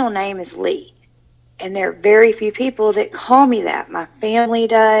 My middle name is Lee, and there are very few people that call me that. My family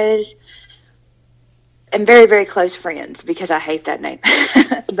does, and very, very close friends, because I hate that name.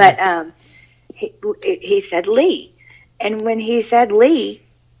 But he said Lee. And when he said Lee,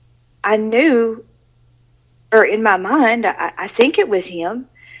 I knew, or in my mind, I think it was him.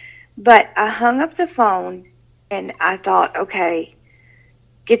 But I hung up the phone and I thought, okay,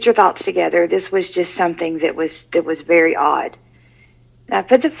 get your thoughts together. This was just something that was very odd. And I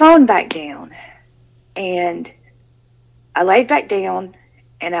put the phone back down and I laid back down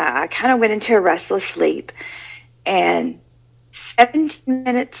and I kind of went into a restless sleep. And 17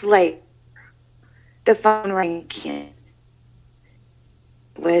 minutes later, the phone rang again.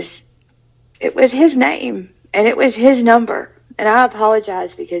 It was his name and it was his number. And I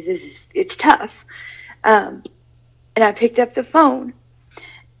apologize because it's tough. And I picked up the phone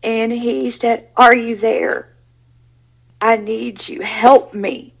and he said, are you there? I need you. Help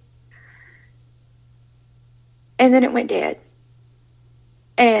me. And then it went dead.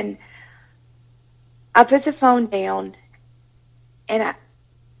 And I put the phone down and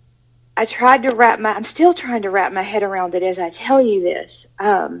I tried to I'm still trying to wrap my head around it as I tell you this.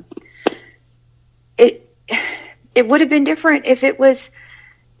 It would have been different if it was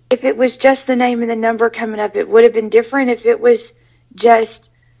just the name and the number coming up. It would have been different if it was just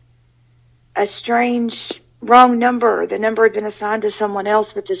a strange wrong number. The number had been assigned to someone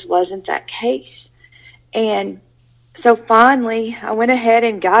else, but this wasn't that case. And so finally, I went ahead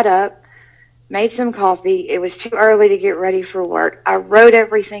and got up, made some coffee. It was too early to get ready for work. I wrote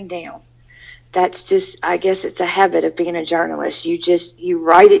everything down. That's just, I guess it's a habit of being a journalist. You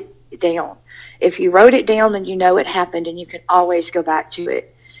write it down. If you wrote it down, then you know it happened and you can always go back to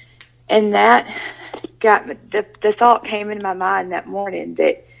it. And that got me, the thought came in my mind that morning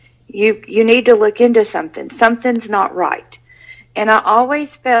that you need to look into something. Something's not right. And I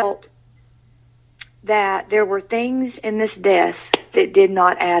always felt that there were things in this death that did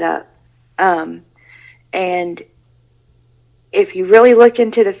not add up. And if you really look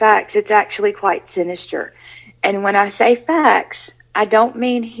into the facts, it's actually quite sinister. And when I say facts, I don't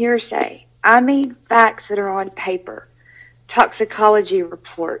mean hearsay. I mean facts that are on paper. Toxicology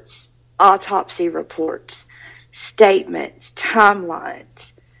reports, autopsy reports, statements,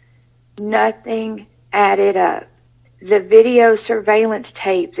 timelines. Nothing added up. The video surveillance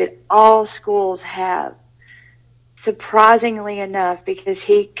tape that all schools have, surprisingly enough, because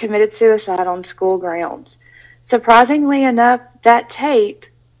he committed suicide on school grounds, surprisingly enough, that tape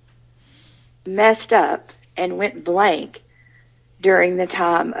messed up and went blank during the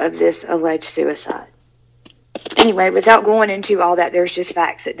time of this alleged suicide. Anyway, without going into all that, there's just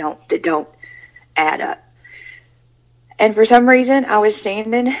facts that don't add up. And for some reason, I was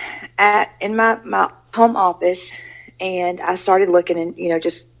standing in my home office, and I started looking, and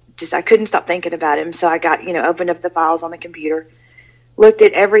just I couldn't stop thinking about him. So I got opened up the files on the computer, looked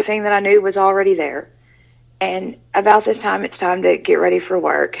at everything that I knew was already there. And about this time, it's time to get ready for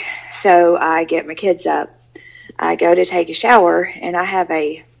work. So I get my kids up. I go to take a shower, and I have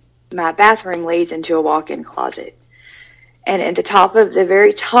my bathroom leads into a walk-in closet. And at the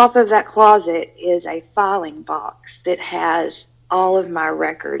very top of that closet is a filing box that has all of my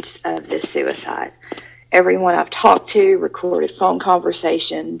records of this suicide. Everyone I've talked to, recorded phone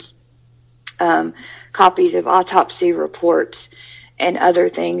conversations, copies of autopsy reports, and other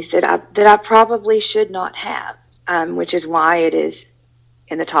things that I probably should not have. which is why it is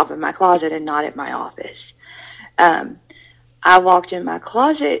in the top of my closet and not at my office. I walked in my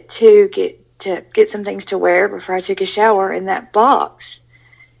closet to get some things to wear before I took a shower, and that box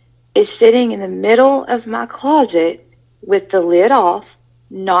is sitting in the middle of my closet with the lid off,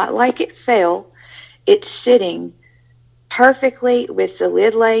 not like it fell. It's sitting perfectly with the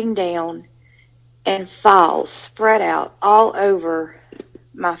lid laying down and files spread out all over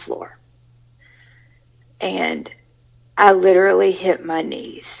my floor. And I literally hit my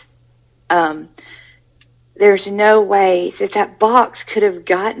knees. There's no way that box could have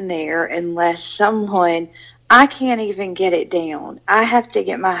gotten there unless someone, I can't even get it down. I have to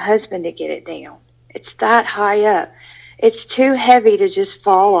get my husband to get it down. It's that high up. It's too heavy to just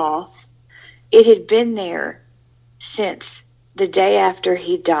fall off. It had been there since the day after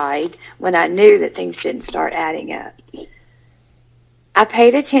he died, when I knew that things didn't start adding up. I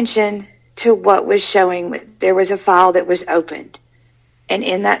paid attention to what was showing. There was a file that was opened, and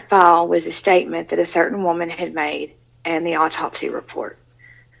in that file was a statement that a certain woman had made and the autopsy report.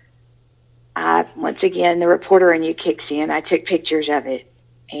 Once again, the reporter in you kicks in. I took pictures of it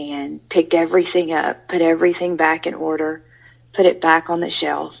and picked everything up, put everything back in order, put it back on the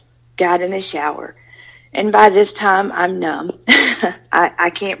shelf, got in the shower. And by this time, I'm numb. I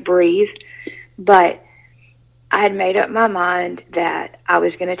can't breathe. But I had made up my mind that I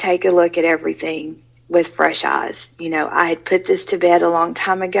was going to take a look at everything with fresh eyes. You know, I had put this to bed a long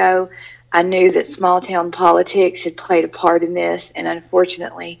time ago. I knew that small town politics had played a part in this. And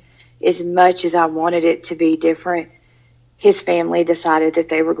unfortunately, as much as I wanted it to be different, his family decided that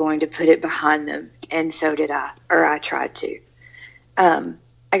they were going to put it behind them. And so did I, or I tried to.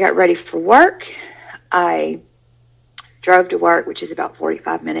 I got ready for work. I drove to work, which is about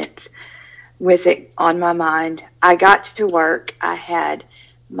 45 minutes, with it on my mind. I got to work. I had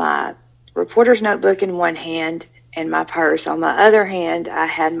my reporter's notebook in one hand and my purse. On my other hand, I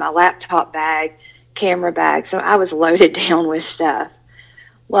had my laptop bag, camera bag. So I was loaded down with stuff.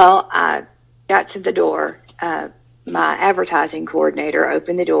 Well, I got to the door. My advertising coordinator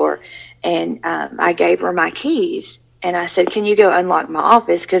opened the door, and I gave her my keys. And I said, "Can you go unlock my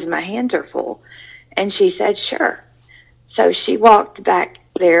office because my hands are full?" And she said, "Sure." So she walked back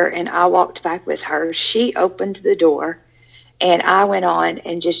there, and I walked back with her. She opened the door, and I went on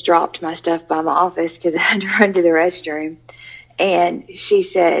and just dropped my stuff by my office because I had to run to the restroom. And she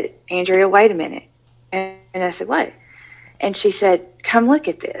said, "Andrea, wait a minute." And I said, "What?" And she said, "Come look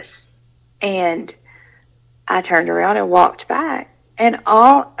at this." And I turned around and walked back, and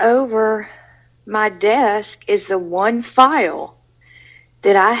all over my desk is the one file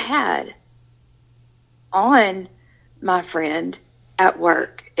that I had on my friend at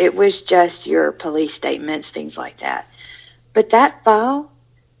work. It was just your police statements, things like that. But that file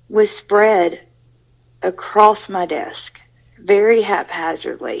was spread across my desk very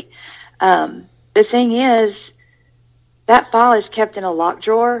haphazardly. The thing is, that file is kept in a lock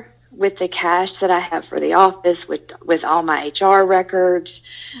drawer with the cash that I have for the office, with all my HR records.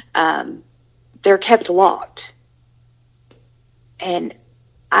 They're kept locked. And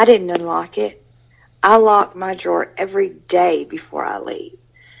I didn't unlock it. I lock my drawer every day before I leave.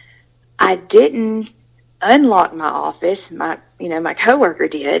 I didn't unlock my office. My coworker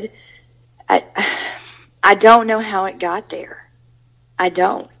did. I don't know how it got there. I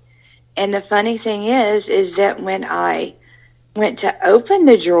don't. And the funny thing is that when I went to open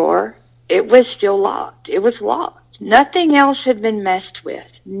the drawer, it was still locked. It was locked. Nothing else had been messed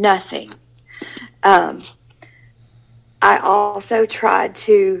with. Nothing. I also tried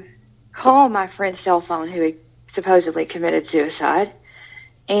to call my friend's cell phone who had supposedly committed suicide,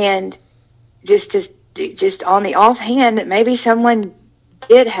 and just on the offhand that maybe someone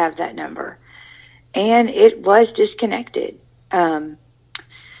did have that number, and it was disconnected. I'm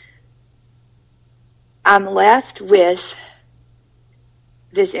left with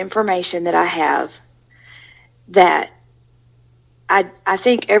this information that I have that I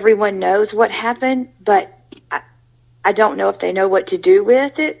think everyone knows what happened, but I don't know if they know what to do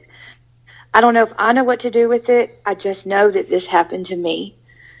with it. I don't know if I know what to do with it. I just know that this happened to me,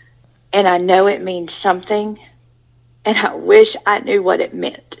 and I know it means something, and I wish I knew what it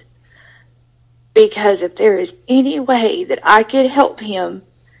meant. Because if there is any way that I could help him,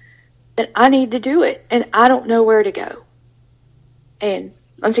 then I need to do it, and I don't know where to go. And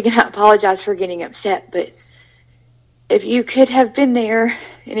once again, I apologize for getting upset, but if you could have been there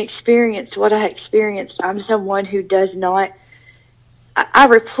and experienced what I experienced, I'm someone who does not. I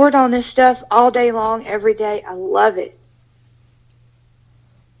report on this stuff all day long, every day. I love it.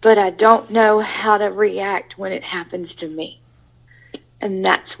 But I don't know how to react when it happens to me. And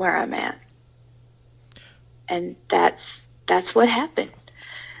that's where I'm at. and that's what happened.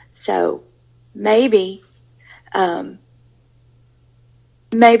 So maybe I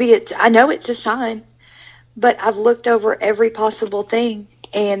know it's a sign, but I've looked over every possible thing,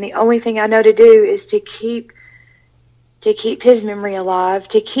 and the only thing I know to do is to keep his memory alive,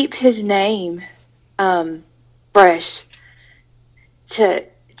 to keep his name fresh, to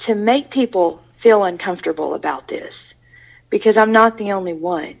make people feel uncomfortable about this, because I'm not the only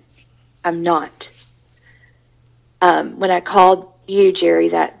one. I'm not. When I called you, Jerry,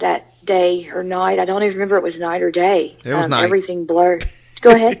 that day or night, I don't even remember if it was night or day. It was night. Everything blurred.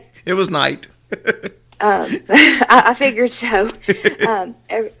 Go ahead. It was night. I figured so.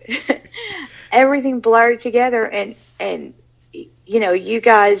 Everything blurred together, and you know, you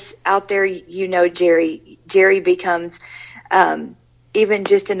guys out there, you know, Jerry becomes, even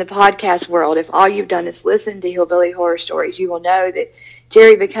just in the podcast world, if all you've done is listen to Hillbilly Horror Stories, you will know that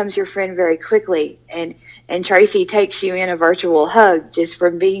Jerry becomes your friend very quickly, and Tracy takes you in a virtual hug just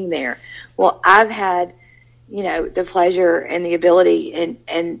from being there. Well, I've had, you know, the pleasure and the ability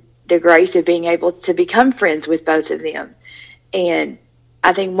and the grace of being able to become friends with both of them. And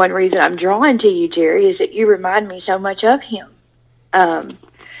I think one reason I'm drawn to you, Jerry, is that you remind me so much of him. And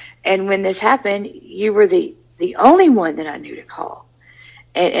when this happened, you were the only one that I knew to call.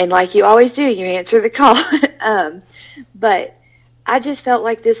 And like you always do, you answer the call. But I just felt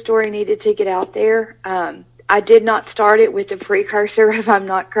like this story needed to get out there. I did not start it with the precursor of I'm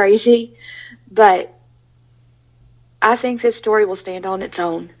Not Crazy, but I think this story will stand on its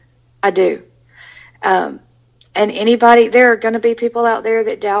own. I do. And anybody, there are going to be people out there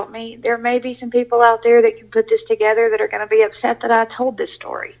that doubt me. There may be some people out there that can put this together that are going to be upset that I told this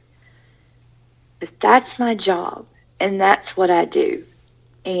story. But that's my job, and that's what I do.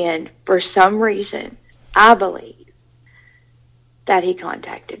 And for some reason, I believe that he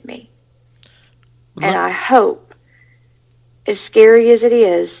contacted me. And I hope, as scary as it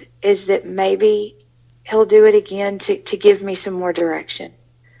is that maybe he'll do it again to give me some more direction.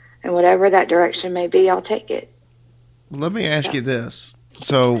 And whatever that direction may be, I'll take it. Let me ask you this.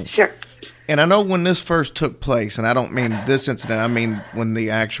 So, sure. And I know when this first took place, and I don't mean this incident, I mean when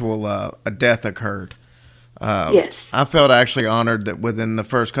the actual a death occurred. Yes. I felt actually honored that within the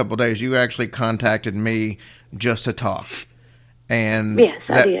first couple of days, you actually contacted me just to talk. And yes,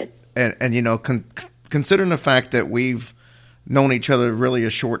 I did. And you know, considering the fact that we've known each other really a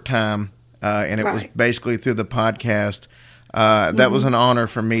short time, and it was basically through the podcast, that was an honor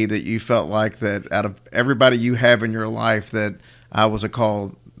for me that you felt like that out of everybody you have in your life, that I was a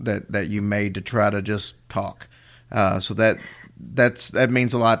call that you made to try to just talk. So that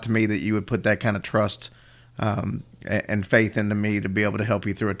means a lot to me that you would put that kind of trust and faith into me to be able to help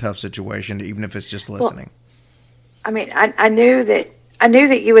you through a tough situation, even if it's just listening. Well, I mean, I knew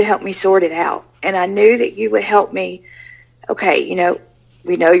that you would help me sort it out, and I knew that you would help me. Okay, you know,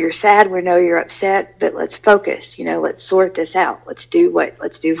 we know you're sad, we know you're upset, but let's focus. You know, let's sort this out. Let's do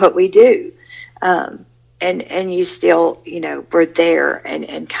what we do. And you still, you know, were there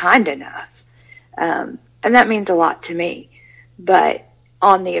and kind enough, and that means a lot to me. But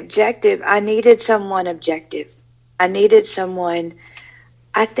on the objective, I needed someone objective. I needed someone.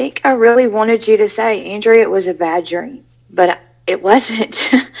 I think I really wanted you to say, Andrea, it was a bad dream, but it wasn't.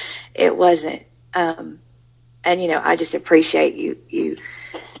 It wasn't. And, you know, I just appreciate you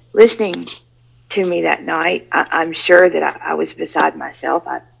listening to me that night. I'm sure that I was beside myself.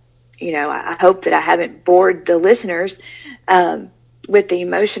 I hope that I haven't bored the listeners with the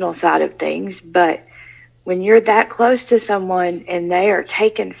emotional side of things, but when you're that close to someone and they are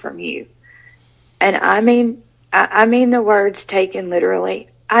taken from you, and I mean the words taken literally,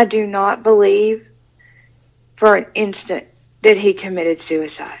 I do not believe for an instant that he committed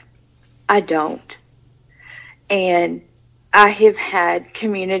suicide. I don't. And I have had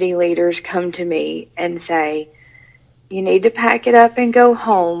community leaders come to me and say, you need to pack it up and go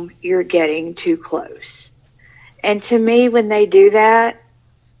home. You're getting too close. And to me, when they do that,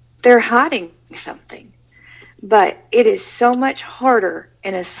 they're hiding something. But it is so much harder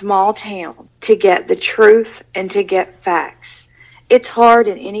in a small town to get the truth and to get facts. It's hard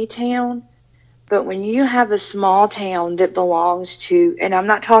in any town, but when you have a small town that belongs to, and I'm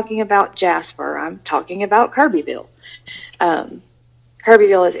not talking about Jasper, I'm talking about Kirbyville.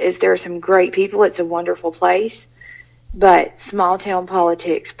 Kirbyville is there are some great people. It's a wonderful place, but small town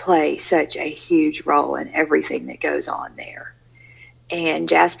politics play such a huge role in everything that goes on there. And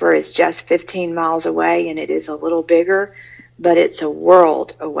Jasper is just 15 miles away, and it is a little bigger, but it's a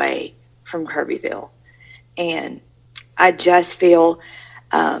world away from Kirbyville. And I just feel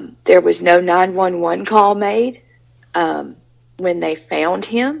there was no 911 call made. when they found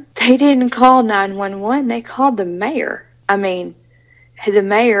him, they didn't call 911. They called the mayor. I mean, the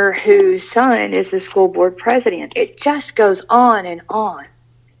mayor whose son is the school board president. It just goes on and on.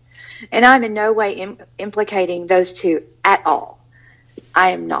 And I'm in no way implicating those two at all.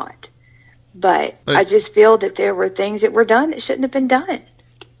 I am not. But I just feel that there were things that were done that shouldn't have been done.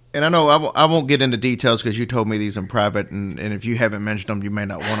 And I know I won't get into details because you told me these in private, and if you haven't mentioned them, you may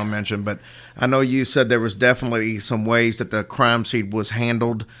not want to mention. But I know you said there was definitely some ways that the crime scene was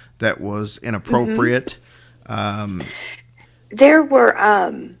handled that was inappropriate. Mm-hmm. There were,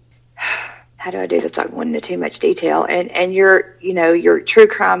 how do I do this? I don't want into too much detail. And your true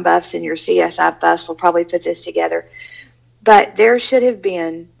crime buffs and your CSI buffs will probably put this together. But there should have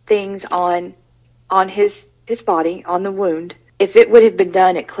been things on his body, on the wound. If it would have been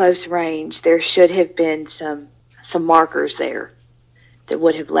done at close range, there should have been some markers there that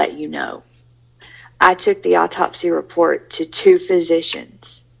would have let you know. I took the autopsy report to 2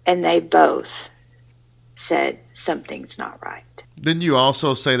 physicians, and they both said something's not right. Didn't you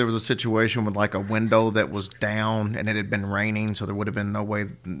also say there was a situation with like a window that was down and it had been raining, so there would have been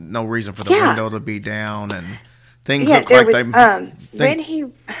no reason for the window to be down, and things look like when he...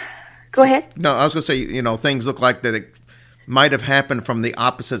 Go ahead. No, I was going to say, things look like that it might have happened from the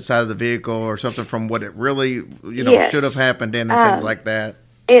opposite side of the vehicle or something from what it really, should have happened in and things like that.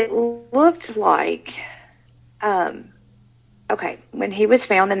 It looked like, when he was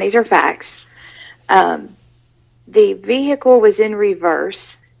found, and these are facts, the vehicle was in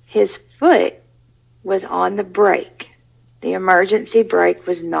reverse. His foot was on the brake. The emergency brake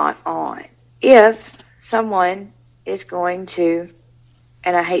was not on. If someone is going to,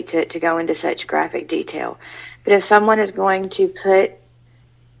 and I hate to go into such graphic detail, but if someone is going to put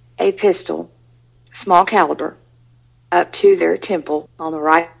a pistol, small caliber, up to their temple on the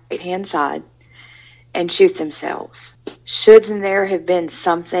right-hand side and shoot themselves, shouldn't there have been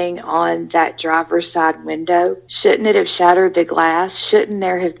something on that driver's side window? Shouldn't it have shattered the glass? Shouldn't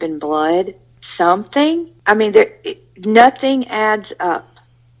there have been blood? Something? I mean, nothing adds up,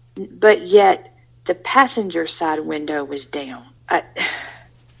 but yet the passenger side window was down.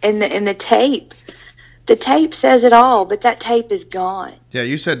 And the tape says it all, but that tape is gone. Yeah,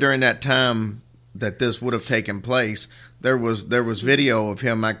 you said during that time that this would have taken place, there was video of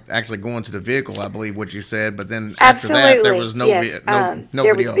him actually going to the vehicle, I believe what you said, but then after that there was no video.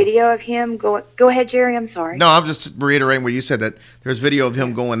 There was video of him going. Go ahead, Jerry, I'm sorry. No, I'm just reiterating what you said, that there's video of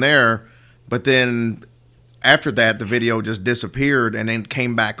him going there, but then after that the video just disappeared and then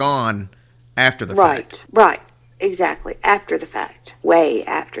came back on after the fact. Right, exactly, after the fact, way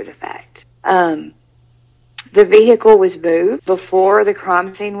after the fact. The vehicle was moved before the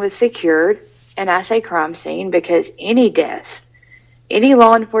crime scene was secured. And I say crime scene because any death, any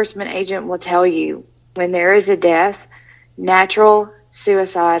law enforcement agent will tell you when there is a death, natural,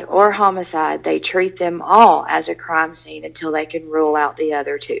 suicide, or homicide, they treat them all as a crime scene until they can rule out the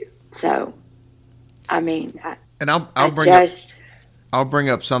other two. So, I mean, I'll bring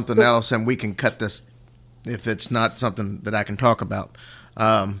up something else, and we can cut this if it's not something that I can talk about.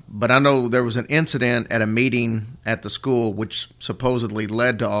 But I know there was an incident at a meeting at the school which supposedly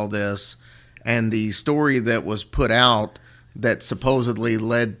led to all this. And the story that was put out that supposedly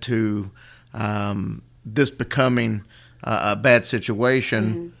led to this becoming a bad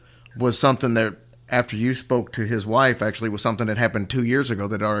situation was something that, after you spoke to his wife, actually was something that happened 2 years ago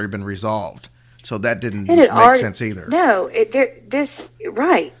that had already been resolved. So that didn't make sense either. No, it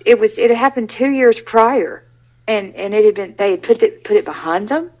had happened 2 years prior, and it had been, they had put it behind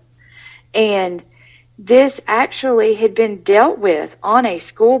them, and this actually had been dealt with on a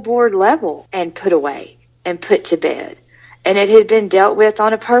school board level and put away and put to bed. And it had been dealt with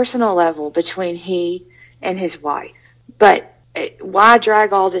on a personal level between he and his wife. But why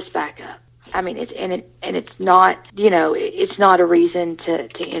drag all this back up? I mean, it's not, it's not a reason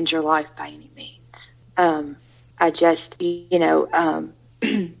to end your life by any means. I just,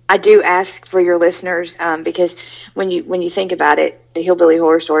 I do ask for your listeners, because when you think about it, the Hillbilly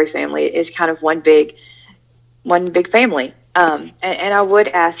Horror Story family is kind of one big family. And I would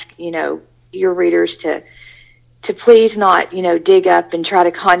ask, your readers to please not, dig up and try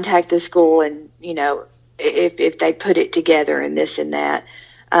to contact the school and, if they put it together and this and that,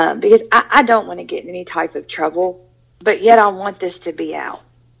 because I don't want to get in any type of trouble, but yet I want this to be out.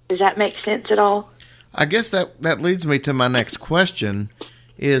 Does that make sense at all? I guess that leads me to my next question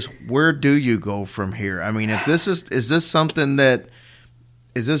is, where do you go from here? I mean, if this is this something that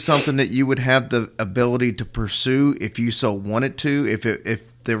you would have the ability to pursue if you so wanted to,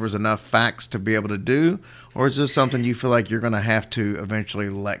 if there was enough facts to be able to do, or is this something you feel like you're going to have to eventually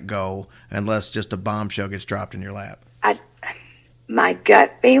let go unless just a bombshell gets dropped in your lap? my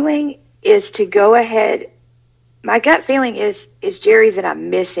gut feeling is to go ahead. My gut feeling is Jerry, that I'm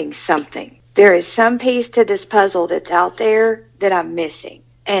missing something. There is some piece to this puzzle that's out there that I'm missing.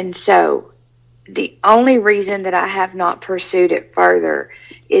 And so the only reason that I have not pursued it further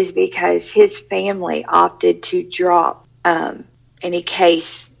is because his family opted to drop any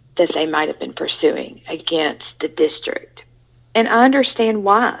case that they might have been pursuing against the district. And I understand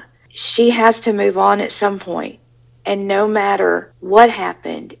why. She has to move on at some point. And no matter what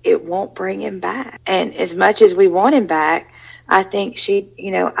happened, it won't bring him back. And as much as we want him back, I think she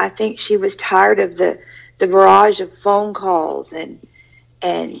was tired of the barrage of phone calls and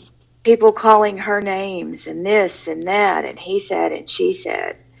people calling her names and this and that and he said and she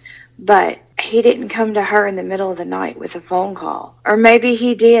said. But he didn't come to her in the middle of the night with a phone call. Or maybe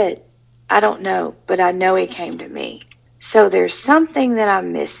he did. I don't know. But I know he came to me. So there's something that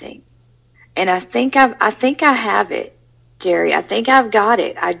I'm missing. And I think I have it, Jerry. I think I've got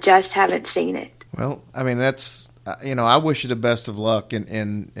it. I just haven't seen it. Well, I mean, that's, I wish you the best of luck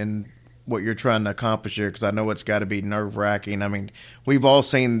in what you're trying to accomplish here, because I know it's got to be nerve-wracking. I mean, we've all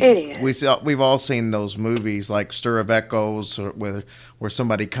seen we've all seen those movies like Stir of Echoes, where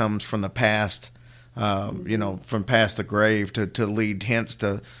somebody comes from the past, from past the grave to lead hints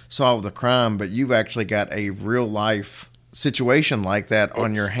to solve the crime. But you've actually got a real life situation like that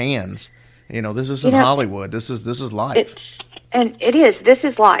on your hands. This isn't Hollywood. This is life. This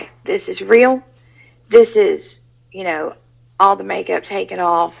is life. This is real. This is, all the makeup taken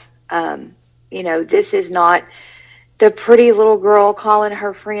off. This is not the pretty little girl calling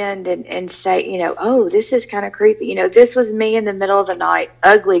her friend and say, oh, this is kind of creepy. This was me in the middle of the night,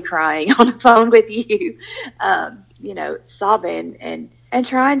 ugly crying on the phone with you, sobbing and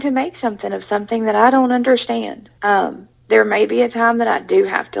trying to make something of something that I don't understand. There may be a time that I do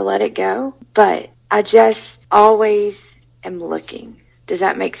have to let it go, but I just always am looking. Does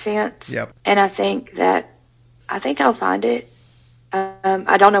that make sense? Yep. And I think I'll find it.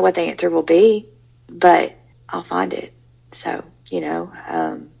 I don't know what the answer will be, but I'll find it. So,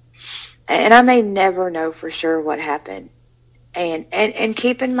 and I may never know for sure what happened. And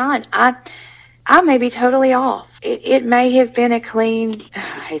keep in mind, I may be totally off. It may have been a clean, I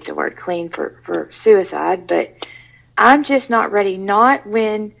hate the word clean for suicide, but I'm just not ready. Not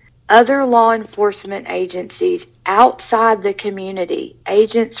when other law enforcement agencies outside the community,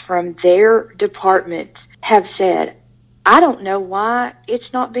 agents from their departments have said, I don't know why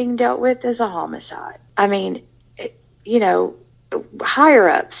it's not being dealt with as a homicide. I mean, higher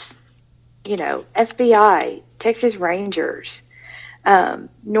ups, FBI, Texas Rangers.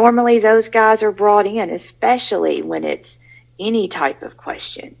 Normally those guys are brought in, especially when it's any type of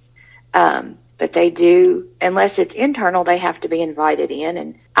question. But they do, unless it's internal, they have to be invited in.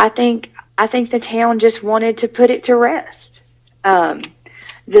 And I think the town just wanted to put it to rest.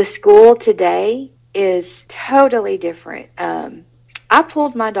 The school today is totally different. I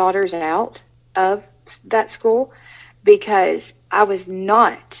pulled my daughters out of that school because I was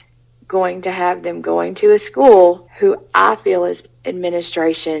not going to have them going to a school who I feel as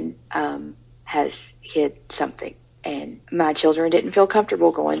administration has hid something. And my children didn't feel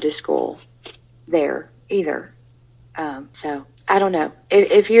comfortable going to school there either. So I don't know.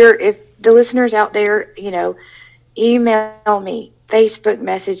 If the listeners out there, email me, Facebook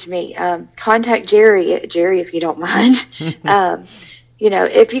message me, contact Jerry if you don't mind.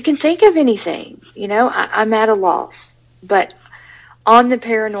 If you can think of anything, I'm at a loss. But on the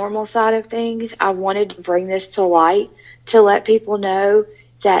paranormal side of things, I wanted to bring this to light to let people know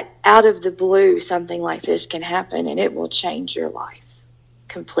that out of the blue, something like this can happen and it will change your life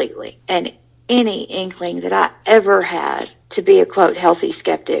completely. And any inkling that I ever had to be a, quote, healthy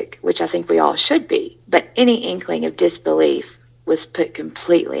skeptic, which I think we all should be, but any inkling of disbelief was put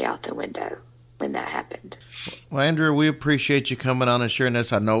completely out the window when that happened. Well, Andrea, we appreciate you coming on and sharing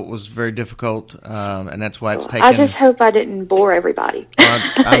this. I know it was very difficult, and that's why it's taken... I just hope I didn't bore everybody.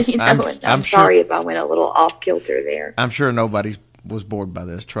 I'm sorry if I went a little off kilter there. I'm sure nobody was bored by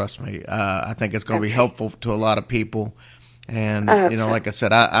this, trust me. I think it's going to be helpful to a lot of people. And, like I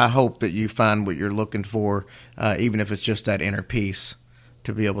said, I hope that you find what you're looking for, even if it's just that inner peace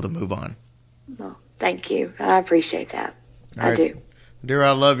to be able to move on. Well, thank you. I appreciate that. I do. Dear,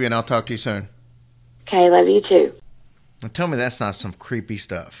 I love you, and I'll talk to you soon. Okay, love you too. Now, tell me that's not some creepy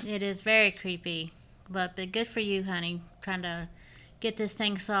stuff. It is very creepy, but good for you, honey, trying to get this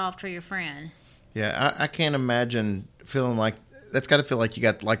thing solved for your friend. Yeah, I can't imagine feeling like, that's got to feel like you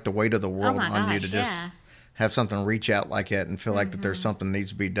got like the weight of the world on you to just have something reach out like that and feel like that there's something needs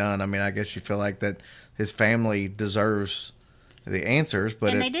to be done. I mean, I guess you feel like that his family deserves the answers,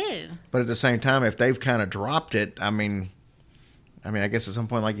 but they do. But at the same time, if they've kind of dropped it, I mean, I mean, I guess at some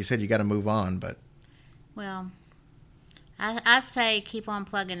point, like you said, you got to move on. But Well, I say keep on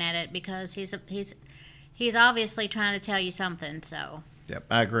plugging at it because he's obviously trying to tell you something. So. Yep,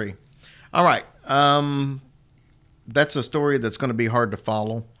 I agree. All right. That's a story that's going to be hard to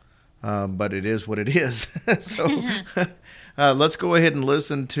follow, but it is what it is. So let's go ahead and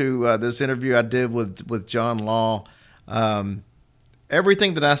listen to this interview I did with John Law.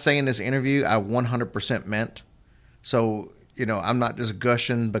 Everything that I say in this interview, I 100% meant. So, I'm not just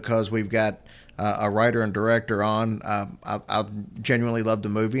gushing because we've got a writer and director on. I genuinely love the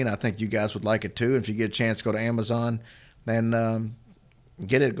movie, and I think you guys would like it too. If you get a chance to go to Amazon, then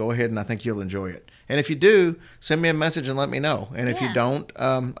get it. Go ahead, and I think you'll enjoy it. And if you do, send me a message and let me know. And if you don't,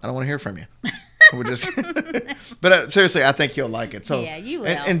 I don't want to hear from you. We'll just but seriously, I think you'll like it. So yeah, you will.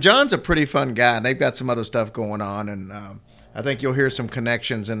 And John's a pretty fun guy, and they've got some other stuff going on, and I think you'll hear some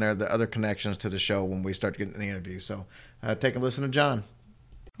connections in there, the other connections to the show when we start getting the interview. So take a listen to John.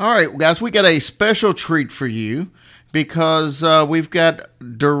 All right, guys, we got a special treat for you because we've got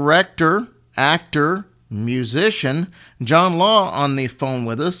director, actor, musician John Law on the phone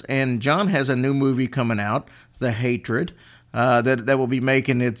with us, and John has a new movie coming out, The Hatred, that will be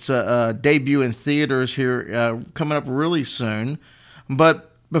making its debut in theaters here coming up really soon. But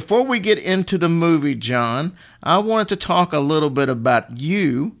before we get into the movie, John, I wanted to talk a little bit about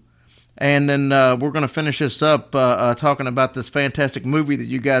you, and then we're going to finish this up talking about this fantastic movie that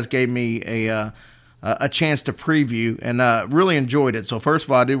you guys gave me a chance to preview, and really enjoyed it. So first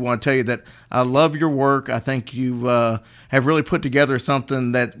of all, I do want to tell you that I love your work. I think you have really put together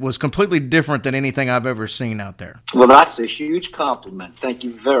something that was completely different than anything I've ever seen out there. Well, that's a huge compliment. Thank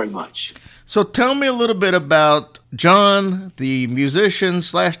you very much. So tell me a little bit about John, the musician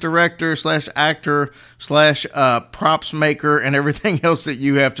 / director / actor / props maker, and everything else that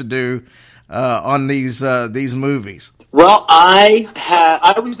you have to do on these movies. Well, I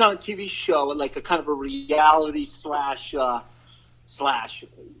was on a TV show, like a kind of a reality slash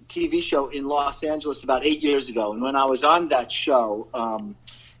TV show in Los Angeles about 8 years ago. And when I was on that show,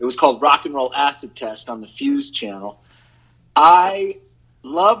 it was called Rock and Roll Acid Test on the Fuse channel. I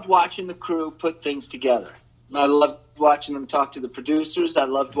loved watching the crew put things together. I loved watching them talk to the producers. I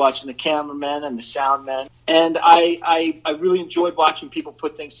loved watching the cameramen and the sound men. And I really enjoyed watching people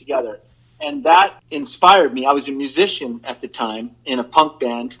put things together. And that inspired me. I was a musician at the time in a punk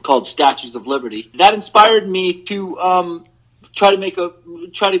band called Statues of Liberty. That inspired me to try to make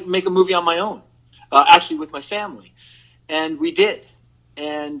a movie on my own, actually with my family. And we did.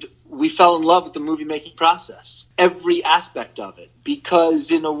 And we fell in love with the movie-making process, every aspect of it.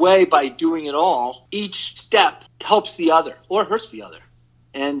 Because in a way, by doing it all, each step helps the other or hurts the other.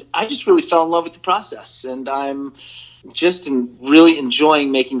 And I just really fell in love with the process. And I'm just really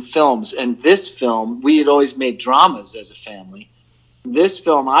enjoying making films. And this film, we had always made dramas as a family. This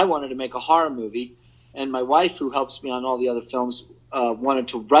film, I wanted to make a horror movie. And my wife, who helps me on all the other films, wanted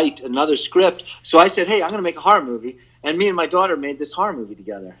to write another script. So I said, hey, I'm going to make a horror movie. And me and my daughter made this horror movie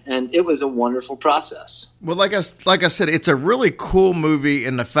together, and it was a wonderful process. Well, like I said, it's a really cool movie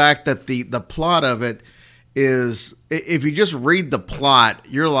in the fact that the plot of it is, if you just read the plot,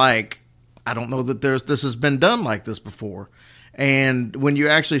 you're like, I don't know that this has been done like this before. And when you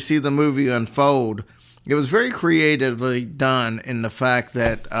actually see the movie unfold, it was very creatively done in the fact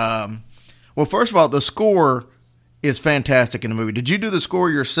that, well, first of all, the score is fantastic in the movie. Did you do the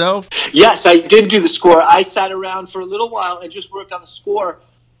score yourself? Yes, I did do the score. I sat around for a little while and just worked on the score.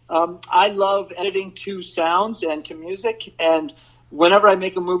 I love editing to sounds and to music, and whenever I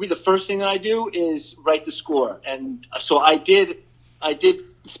make a movie, the first thing that I do is write the score. And so I did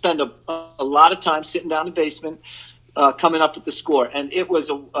spend a lot of time sitting down in the basement coming up with the score, and it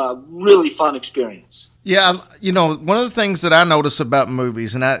was a really fun experience. Yeah, one of the things that I notice about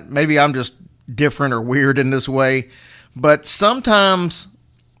movies, and maybe I'm just different or weird in this way, but sometimes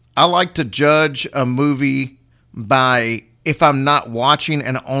I like to judge a movie by if I'm not watching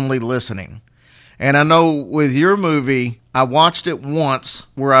and only listening. And I know with your movie, I watched it once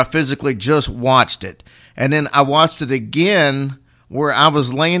where I physically just watched it. And then I watched it again where I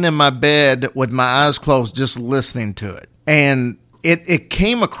was laying in my bed with my eyes closed just listening to it. And it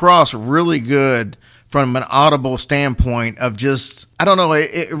came across really good from an audible standpoint of just, I don't know,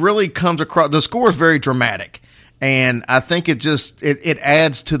 it really comes across. The score is very dramatic, and I think it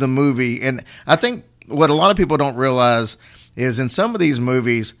adds to the movie. And I think what a lot of people don't realize is in some of these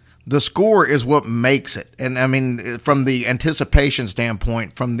movies, the score is what makes it. And I mean, from the anticipation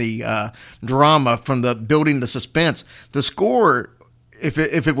standpoint, from the drama, from the building the suspense, the score, if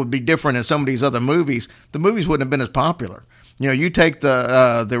it would be different in some of these other movies, the movies wouldn't have been as popular. You take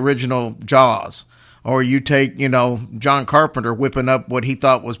the original Jaws, or you take, you know, John Carpenter whipping up what he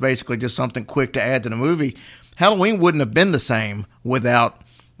thought was basically just something quick to add to the movie. Halloween wouldn't have been the same without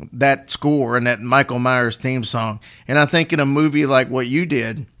that score and that Michael Myers theme song. And I think in a movie like what you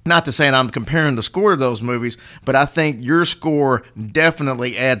did, not to say I'm comparing the score to those movies, but I think your score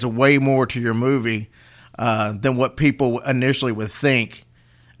definitely adds way more to your movie than what people initially would think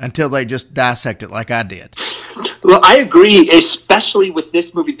until they just dissect it like I did. Well, I agree, especially with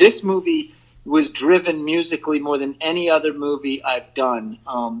this movie. This movie was driven musically more than any other movie I've done.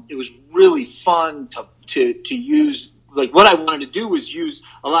 It was really fun to use. Like, what I wanted to do was use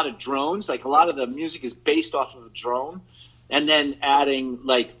a lot of drones. Like, a lot of the music is based off of a drone, and then adding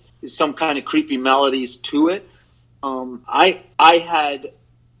like some kind of creepy melodies to it.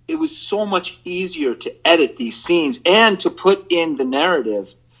 It was so much easier to edit these scenes and to put in the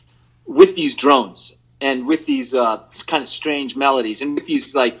narrative with these drones and with these kind of strange melodies, and with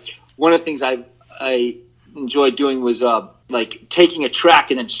these, like, one of the things I enjoyed doing was like taking a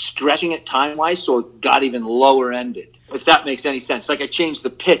track and then stretching it time-wise so it got even lower-ended, if that makes any sense. Like, I changed the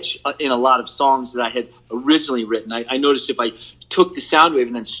pitch in a lot of songs that I had originally written. I noticed if I took the sound wave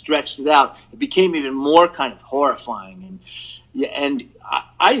and then stretched it out, it became even more kind of horrifying. And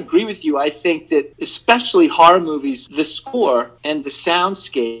I agree with you. I think that especially horror movies, the score and the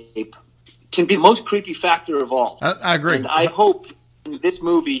soundscape can be the most creepy factor of all. I agree. And I hope in this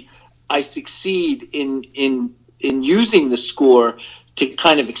movie I succeed in using the score to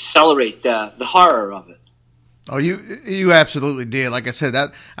kind of accelerate the horror of it. Oh, you absolutely did. Like I said,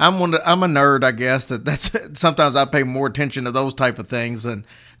 that I'm a nerd, I guess. That's sometimes I pay more attention to those type of things than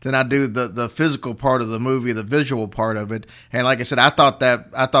I do the physical part of the movie, the visual part of it. And like I said, I thought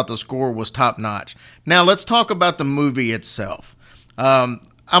the score was top notch. Now let's talk about the movie itself. I'm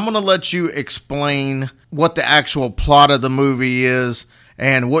going to let you explain what the actual plot of the movie is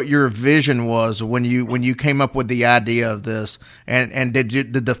and what your vision was when you came up with the idea of this, and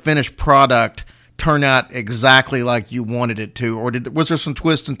did the finished product turn out exactly like you wanted it to, or was there some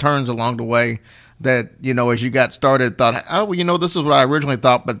twists and turns along the way that, you know, as you got started, thought, oh, well, you know, this is what I originally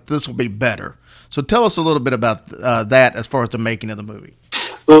thought, but this will be better. So tell us a little bit about that as far as the making of the movie.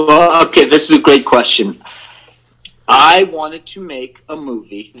 Well, okay, this is a great question. I wanted to make a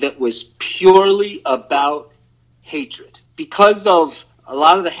movie that was purely about hatred because of a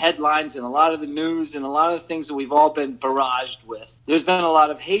lot of the headlines and a lot of the news and a lot of the things that we've all been barraged with. There's been a lot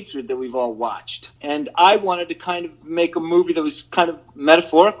of hatred that we've all watched. And I wanted to kind of make a movie that was kind of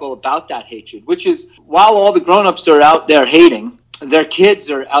metaphorical about that hatred, which is, while all the grown-ups are out there hating, their kids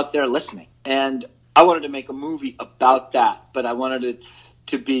are out there listening. And I wanted to make a movie about that, but I wanted it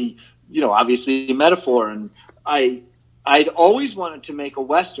to be, you know, obviously a metaphor. And I'd always wanted to make a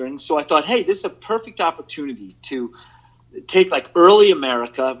Western, so I thought, hey, this is a perfect opportunity to take like early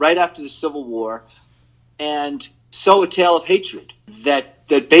America, right after the Civil War, and sow a tale of hatred that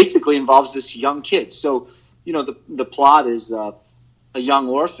basically involves this young kid. So, you know, the plot is a young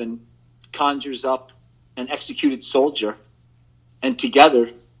orphan conjures up an executed soldier, and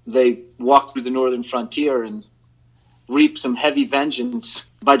together they walk through the northern frontier and reap some heavy vengeance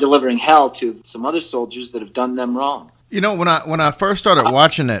by delivering hell to some other soldiers that have done them wrong. You know, when I first started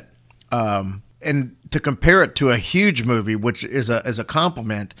watching it, and to compare it to a huge movie, which is a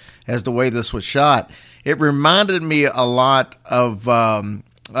compliment as the way this was shot, it reminded me a lot of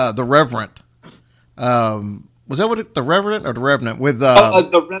The Revenant. Was that what The Revenant or The Revenant with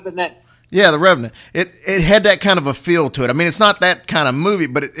The Revenant? Yeah, The Revenant. It had that kind of a feel to it. I mean, it's not that kind of movie,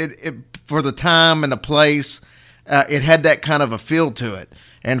 but it for the time and the place, it had that kind of a feel to it.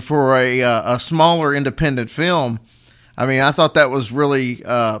 And for a smaller independent film, I mean, I thought that was really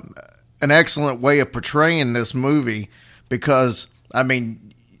an excellent way of portraying this movie, because I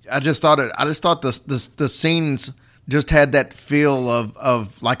mean, I just thought the scenes just had that feel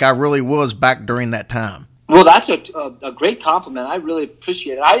of like I really was back during that time. Well, that's a great compliment. I really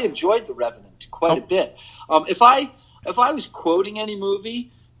appreciate it. I enjoyed The Revenant quite a bit. If I was quoting any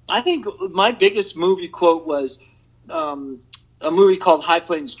movie, I think my biggest movie quote was a movie called High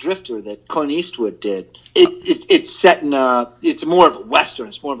Plains Drifter that Clint Eastwood did. It's set in it's more of a Western.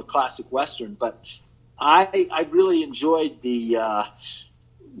 It's more of a classic Western. But I really enjoyed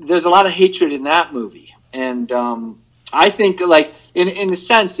there's a lot of hatred in that movie. And I think, like, in a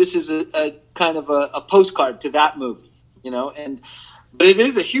sense, this is a kind of a postcard to that movie, you know. But it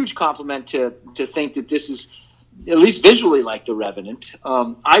is a huge compliment to think that this is at least visually like The Revenant.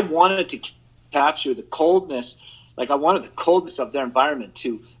 I wanted to capture the coldness. Like, I wanted the coldness of their environment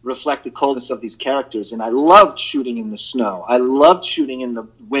to reflect the coldness of these characters. And I loved shooting in the snow. I loved shooting in the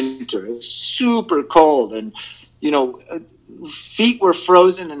winter. It was super cold. And, you know, feet were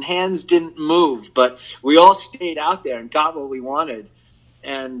frozen and hands didn't move, but we all stayed out there and got what we wanted.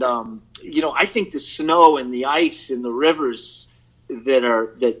 And I think the snow and the ice and the rivers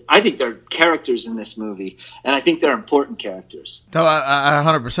that I think they're characters in this movie, and I think they're important characters. No, I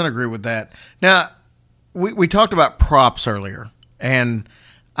 100% agree with that. Now, we talked about props earlier, and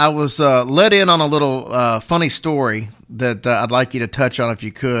I was let in on a little funny story that I'd like you to touch on if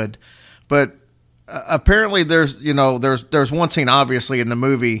you could. But apparently, there's one scene obviously in the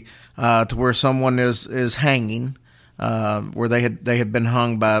movie to where someone is hanging, where they had been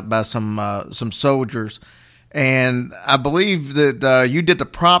hung by some soldiers, and I believe that you did the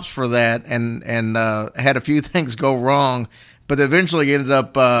props for that and had a few things go wrong, but eventually ended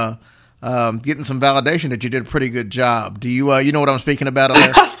up getting some validation that you did a pretty good job. Do you know what I'm speaking about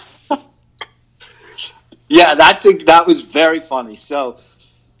there? Yeah, that was very funny. So,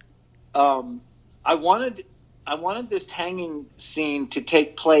 I wanted this hanging scene to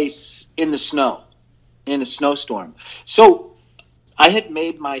take place in the snow, in a snowstorm. So, I had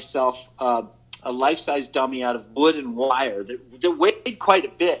made myself a life-size dummy out of wood and wire that weighed quite a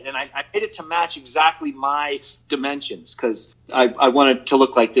bit, and I made it to match exactly my dimensions because I wanted to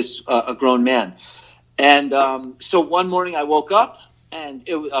look like this a grown man. And so one morning I woke up, and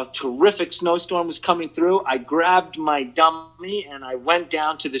a terrific snowstorm was coming through. I grabbed my dummy, and I went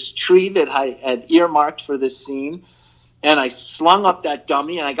down to this tree that I had earmarked for this scene, and I slung up that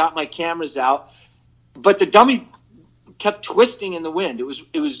dummy, and I got my cameras out. But the dummy kept twisting in the wind.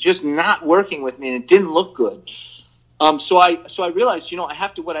 It was just not working with me, and it didn't look good. So I realized,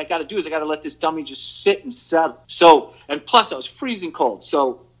 what I got to do is I got to let this dummy just sit and settle. So, and plus I was freezing cold.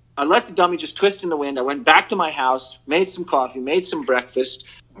 So I let the dummy just twist in the wind. I went back to my house, made some coffee, made some breakfast,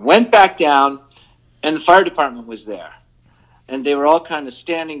 went back down, and the fire department was there. And they were all kind of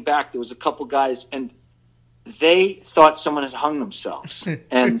standing back. There was a couple guys, and they thought someone had hung themselves.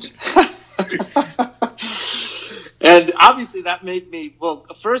 And and obviously that made me,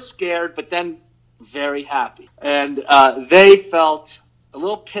 first scared, but then very happy. And they felt a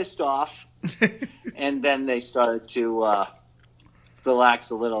little pissed off, and then they started to relax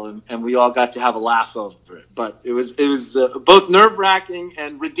a little, and we all got to have a laugh over it. But it was both nerve-wracking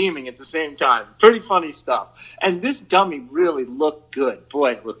and redeeming at the same time. Pretty funny stuff. And this dummy really looked good.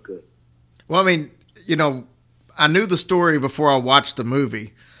 Boy, it looked good. Well, I mean, I knew the story before I watched the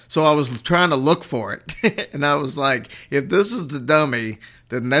movie, so I was trying to look for it. And I was like, if this is the dummy,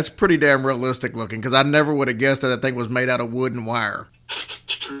 then that's pretty damn realistic looking, because I never would have guessed that thing was made out of wood and wire.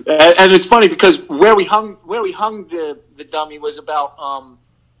 And it's funny because where we hung the dummy was about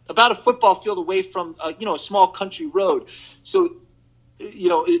a football field away from a small country road. So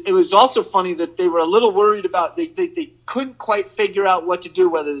it was also funny that they were a little worried about they couldn't quite figure out what to do,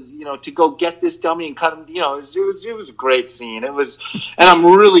 whether to go get this dummy and cut him. It was a great scene. It was, and I'm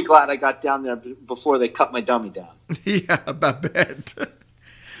really glad I got down there before they cut my dummy down. Yeah, I bet.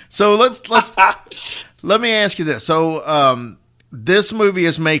 So let me ask you this. So this movie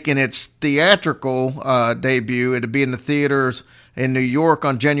is making its theatrical debut. It'll be in the theaters in New York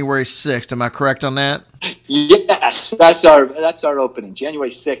on January 6th. Am I correct on that? Yes, that's our opening, January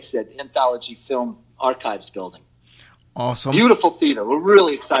 6th at Anthology Film Archives Building. Awesome. Beautiful theater. We're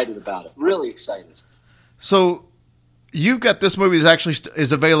really excited about it. Really excited. So you've got this movie that actually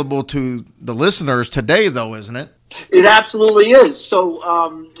is available to the listeners today, though, isn't it? It absolutely is. So,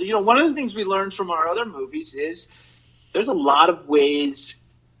 one of the things we learned from our other movies is there's a lot of ways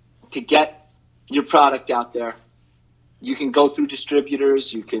to get your product out there. You can go through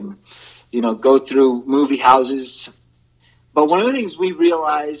distributors. You can, go through movie houses. But one of the things we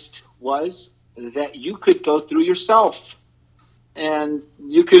realized was that you could go through yourself, and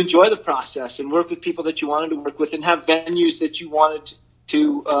you could enjoy the process and work with people that you wanted to work with and have venues that you wanted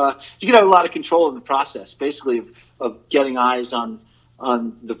to. You could have a lot of control in the process, basically, of getting eyes on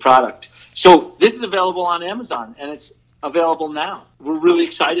the product. So this is available on Amazon, and it's available now. We're really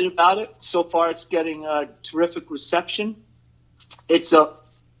excited about it. So far, it's getting a terrific reception. It's a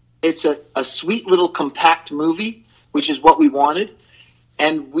sweet little compact movie, which is what we wanted,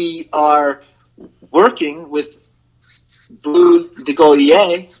 and we are working with Blue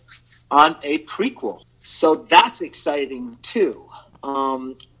DeGaulier on a prequel. So that's exciting too.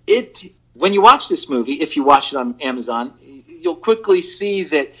 When you watch this movie, if you watch it on Amazon, you'll quickly see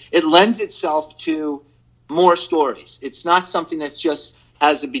that it lends itself to more stories. It's not something that just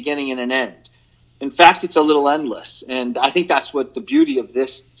has a beginning and an end. In fact, it's a little endless, and I think that's what the beauty of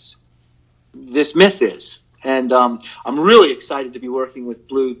this myth is. And I'm really excited to be working with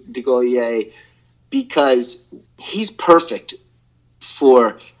Blue DeGaulier because he's perfect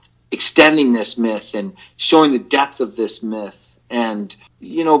for extending this myth and showing the depth of this myth, and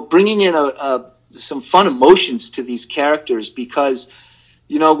bringing in some fun emotions to these characters, because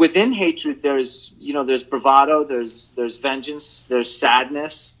within hatred there's bravado, there's vengeance, there's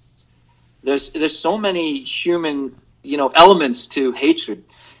sadness, there's so many human elements to hatred.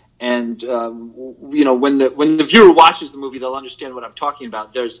 And when the viewer watches the movie, they'll understand what I'm talking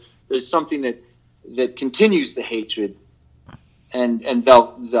about. There's something that continues the hatred, and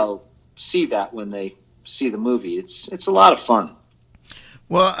they'll see that when they see the movie. It's a lot of fun.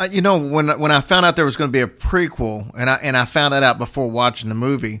 Well, when I found out there was going to be a prequel, and I found that out before watching the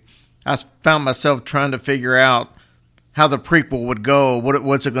movie, I found myself trying to figure out how the prequel would go,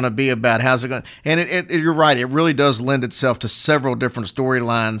 what's it going to be about, how's it going, and you're right, it really does lend itself to several different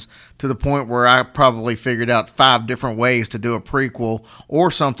storylines, to the point where I probably figured out 5 different ways to do a prequel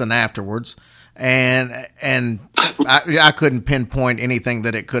or something afterwards, and I couldn't pinpoint anything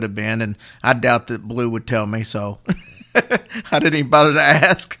that it could have been, and I doubt that Blue would tell me, so I didn't even bother to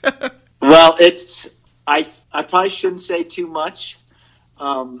ask. Well, I probably shouldn't say too much,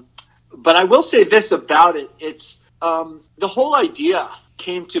 but I will say this about it. It's the whole idea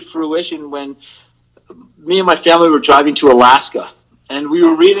came to fruition when me and my family were driving to Alaska, and we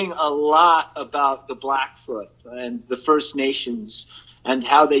were reading a lot about the Blackfoot and the First Nations and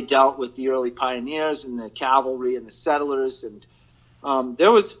how they dealt with the early pioneers and the cavalry and the settlers, and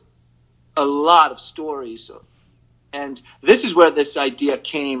there was a lot of stories. And this is where this idea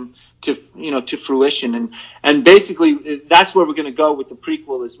came to fruition, and basically that's where we're going to go with the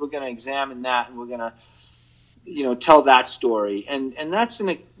prequel. Is we're going to examine that, and we're going to tell that story, and that's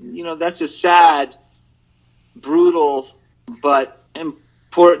that's a sad, brutal, but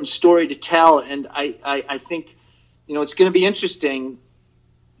important story to tell, and I think it's going to be interesting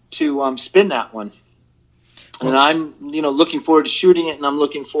to spin that one, and I'm looking forward to shooting it, and I'm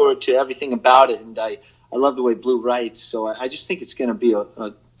looking forward to everything about it, and I love the way Blue writes, so I just think it's going to be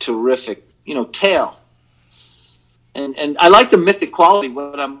a terrific tale. And I like the mythic quality.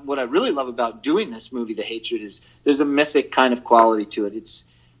 What I really love about doing this movie, The Hatred, is there's a mythic kind of quality to it.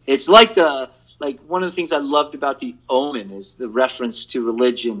 It's like one of the things I loved about The Omen is the reference to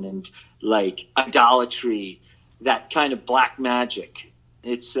religion and like idolatry, that kind of black magic.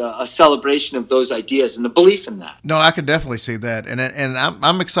 It's a celebration of those ideas and the belief in that. No, I could definitely see that, and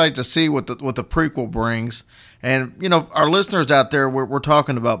I'm excited to see what the prequel brings. And our listeners out there, we're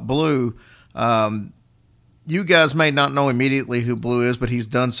talking about Blue. You guys may not know immediately who Blue is, but he's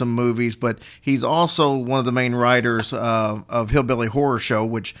done some movies. But he's also one of the main writers of Hillbilly Horror Show,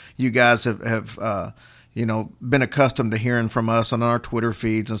 which you guys have been accustomed to hearing from us on our Twitter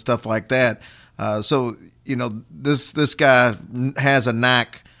feeds and stuff like that. So this guy has a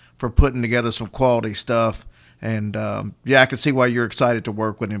knack for putting together some quality stuff. And I can see why you're excited to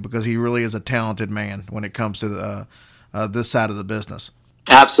work with him, because he really is a talented man when it comes to this side of the business.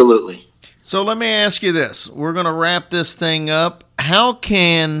 Absolutely. So let me ask you this. We're going to wrap this thing up. How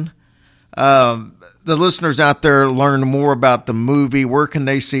can the listeners out there learn more about the movie? Where can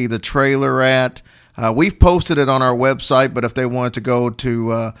they see the trailer at? We've posted it on our website, but if they want to go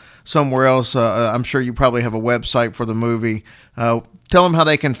to somewhere else, I'm sure you probably have a website for the movie. Tell them how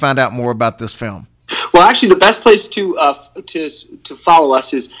they can find out more about this film. Well, actually, the best place to follow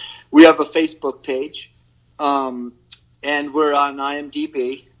us is we have a Facebook page, and we're on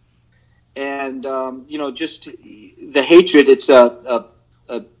IMDb. And just The Hatred. It's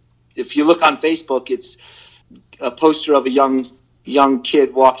if you look on Facebook, it's a poster of a young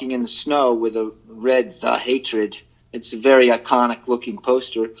kid walking in the snow with a red "The Hatred." It's a very iconic looking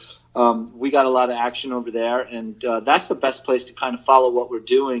poster. We got a lot of action over there, and that's the best place to kind of follow what we're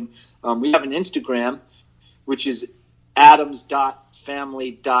doing. We have an Instagram, which is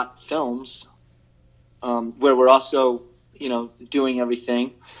adams.family.films, where we're also doing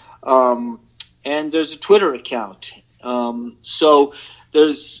everything. And there's a Twitter account. So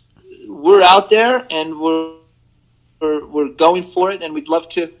we're out there, and we're going for it, and we'd love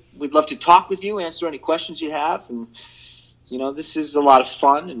to talk with you, answer any questions you have, and this is a lot of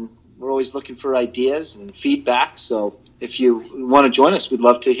fun, and we're always looking for ideas and feedback. So if you want to join us, we'd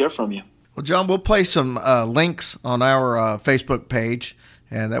love to hear from you. Well, John, we'll place some links on our Facebook page,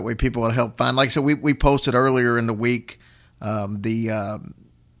 and that way people will help find. Like I said, we posted earlier in the week the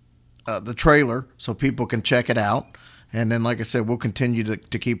trailer, so people can check it out. And then, like I said, we'll continue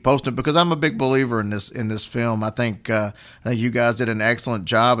to keep posting, because I'm a big believer in this film. I think you guys did an excellent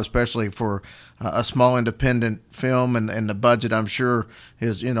job, especially for a small independent film, and the budget, I'm sure,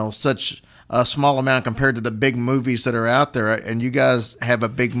 is such a small amount compared to the big movies that are out there. And you guys have a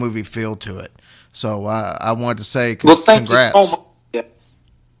big movie feel to it. So I wanted to say congrats. You so much.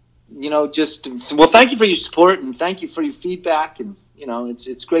 thank you for your support and thank you for your feedback. And,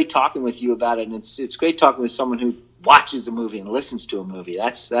 it's great talking with you about it. And it's great talking with someone who watches a movie and listens to a movie.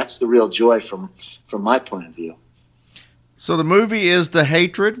 That's the real joy from my point of view. So the movie is The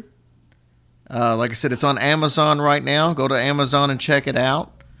Hatred. Like I said, it's on Amazon right now. Go to Amazon and check it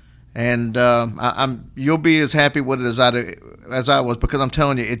out. And you'll be as happy with it as I was, because I'm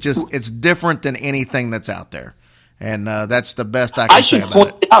telling you, it's different than anything that's out there. And that's the best I can say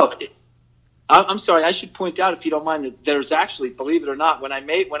about it. I'm sorry, I should point out, if you don't mind, that there's actually, believe it or not, when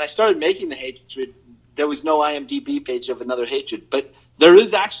I started making The Hatred, there was no IMDb page of another Hatred, but there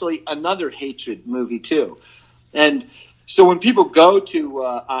is actually another Hatred movie too. And so when people go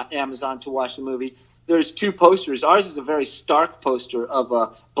to Amazon to watch the movie, there's two posters. Ours is a very stark poster of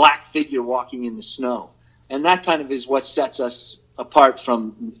a black figure walking in the snow. And that kind of is what sets us apart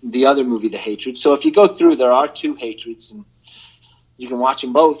from the other movie, The Hatred. So if you go through, there are two Hatreds, and you can watch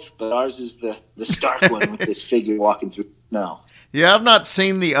them both, but ours is the stark one with this figure walking through the snow. Yeah, I've not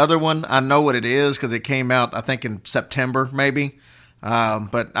seen the other one. I know what it is because it came out, I think, in September, maybe.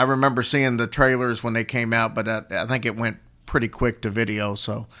 But I remember seeing the trailers when they came out, but I think it went pretty quick to video,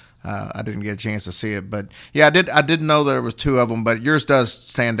 so I didn't get a chance to see it. But yeah, I did know there was two of them, but yours does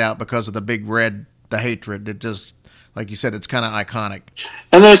stand out because of the big red, The Hatred. It just, like you said, it's kind of iconic.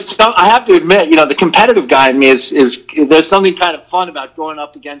 And I have to admit, the competitive guy in me is there's something kind of fun about going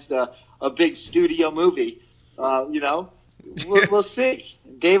up against a big studio movie. We'll see.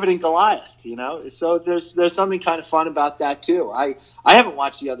 David and Goliath, so there's something kind of fun about that too. I haven't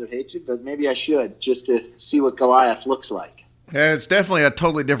watched the other Hatred, but maybe I should, just to see what Goliath looks like. Yeah, it's definitely a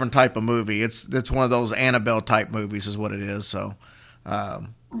totally different type of movie. It's one of those Annabelle type movies is what it is. So,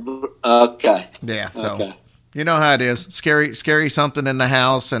 okay. Yeah. So, okay. You know how it is. Scary something in the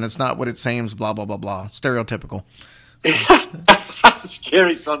house, and it's not what it seems. Blah blah blah blah. Stereotypical.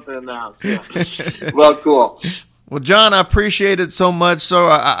 Scary something in the house. Yeah. Well, cool. Well, John, I appreciate it so much. So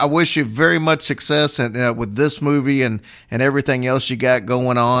I wish you very much success with this movie and everything else you got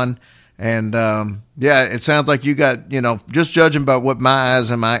going on. And yeah, it sounds like you got, just judging by what my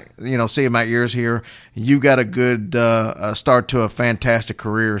eyes and my, seeing my ears here, you got a good start to a fantastic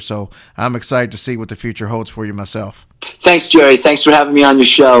career. So I'm excited to see what the future holds for you myself. Thanks, Jerry. Thanks for having me on your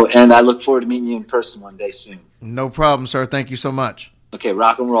show. And I look forward to meeting you in person one day soon. No problem, sir. Thank you so much. Okay,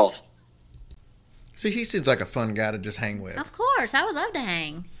 rock and roll. See, he seems like a fun guy to just hang with. Of course. I would love to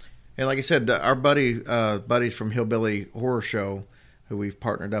hang. And like I said, our buddies from Hillbilly Horror Show, who we've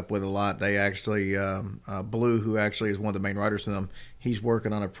partnered up with a lot, they actually, Blue, who actually is one of the main writers for them, he's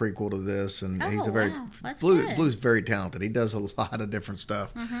working on a prequel to this, and he's a very Blue's very talented. He does a lot of different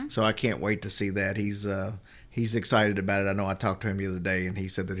stuff, so I can't wait to see that. He's excited about it. I know I talked to him the other day, and he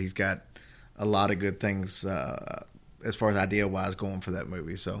said that he's got a lot of good things as far as idea-wise going for that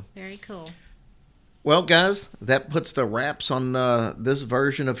movie. So very cool. Well, guys, that puts the wraps on this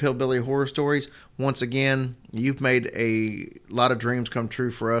version of Hillbilly Horror Stories. Once again, you've made a lot of dreams come true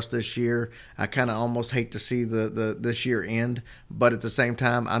for us this year. I kind of almost hate to see this year end, but at the same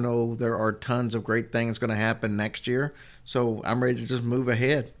time, I know there are tons of great things going to happen next year. So I'm ready to just move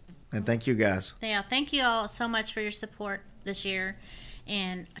ahead. And thank you, guys. Yeah, thank you all so much for your support this year.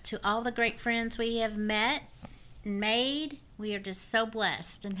 And to all the great friends we have met and made, we are just so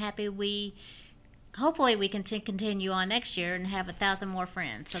blessed and happy hopefully we can continue on next year and have 1,000 more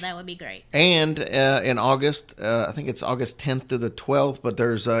friends. So that would be great. And in August, I think it's August 10th to the 12th, but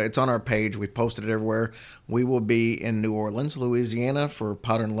it's on our page. We posted it everywhere. We will be in New Orleans, Louisiana for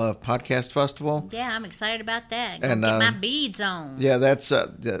Powder and Love Podcast Festival. Yeah, I'm excited about that. Get my beads on. Yeah,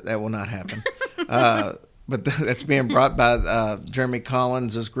 that will not happen. But that's being brought by Jeremy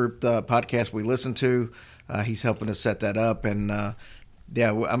Collins' group, the podcast we listen to. He's helping us set that up, and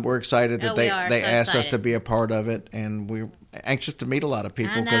yeah, we're excited that they asked us to be a part of it, and we're anxious to meet a lot of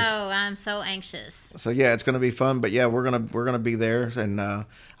people. I know, I'm so anxious. So yeah, it's going to be fun. But yeah, we're gonna be there, and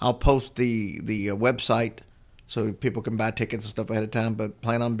I'll post the website so people can buy tickets and stuff ahead of time. But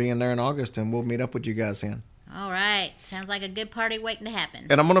plan on being there in August, and we'll meet up with you guys then. All right, sounds like a good party waiting to happen.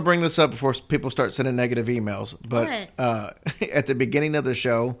 And I'm going to bring this up before people start sending negative emails. But at the beginning of the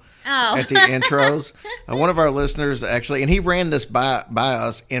show, at the intros, one of our listeners actually, and he ran this by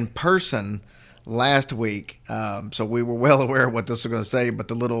us in person last week, so we were well aware of what this was going to say. But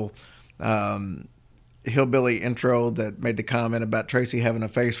the little hillbilly intro that made the comment about Tracy having a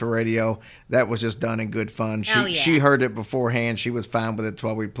face for radio, that was just done in good fun. She heard it beforehand. She was fine with it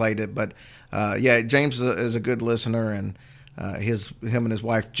while we played it. But yeah, James is a good listener, and him and his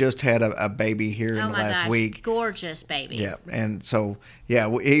wife just had a baby here in the last week. Gorgeous baby. Yeah, and so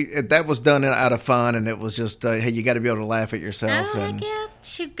that was done out of fun, and it was just hey, you got to be able to laugh at yourself. Oh, and yeah,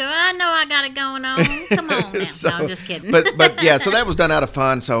 shoot, girl, I know I got it going on. Come on now. So, no, I'm just kidding. but yeah, so that was done out of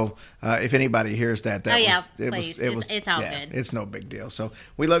fun. So if anybody hears that please. It was it's all good. It's no big deal. So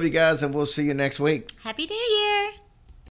we love you guys, and we'll see you next week. Happy New Year.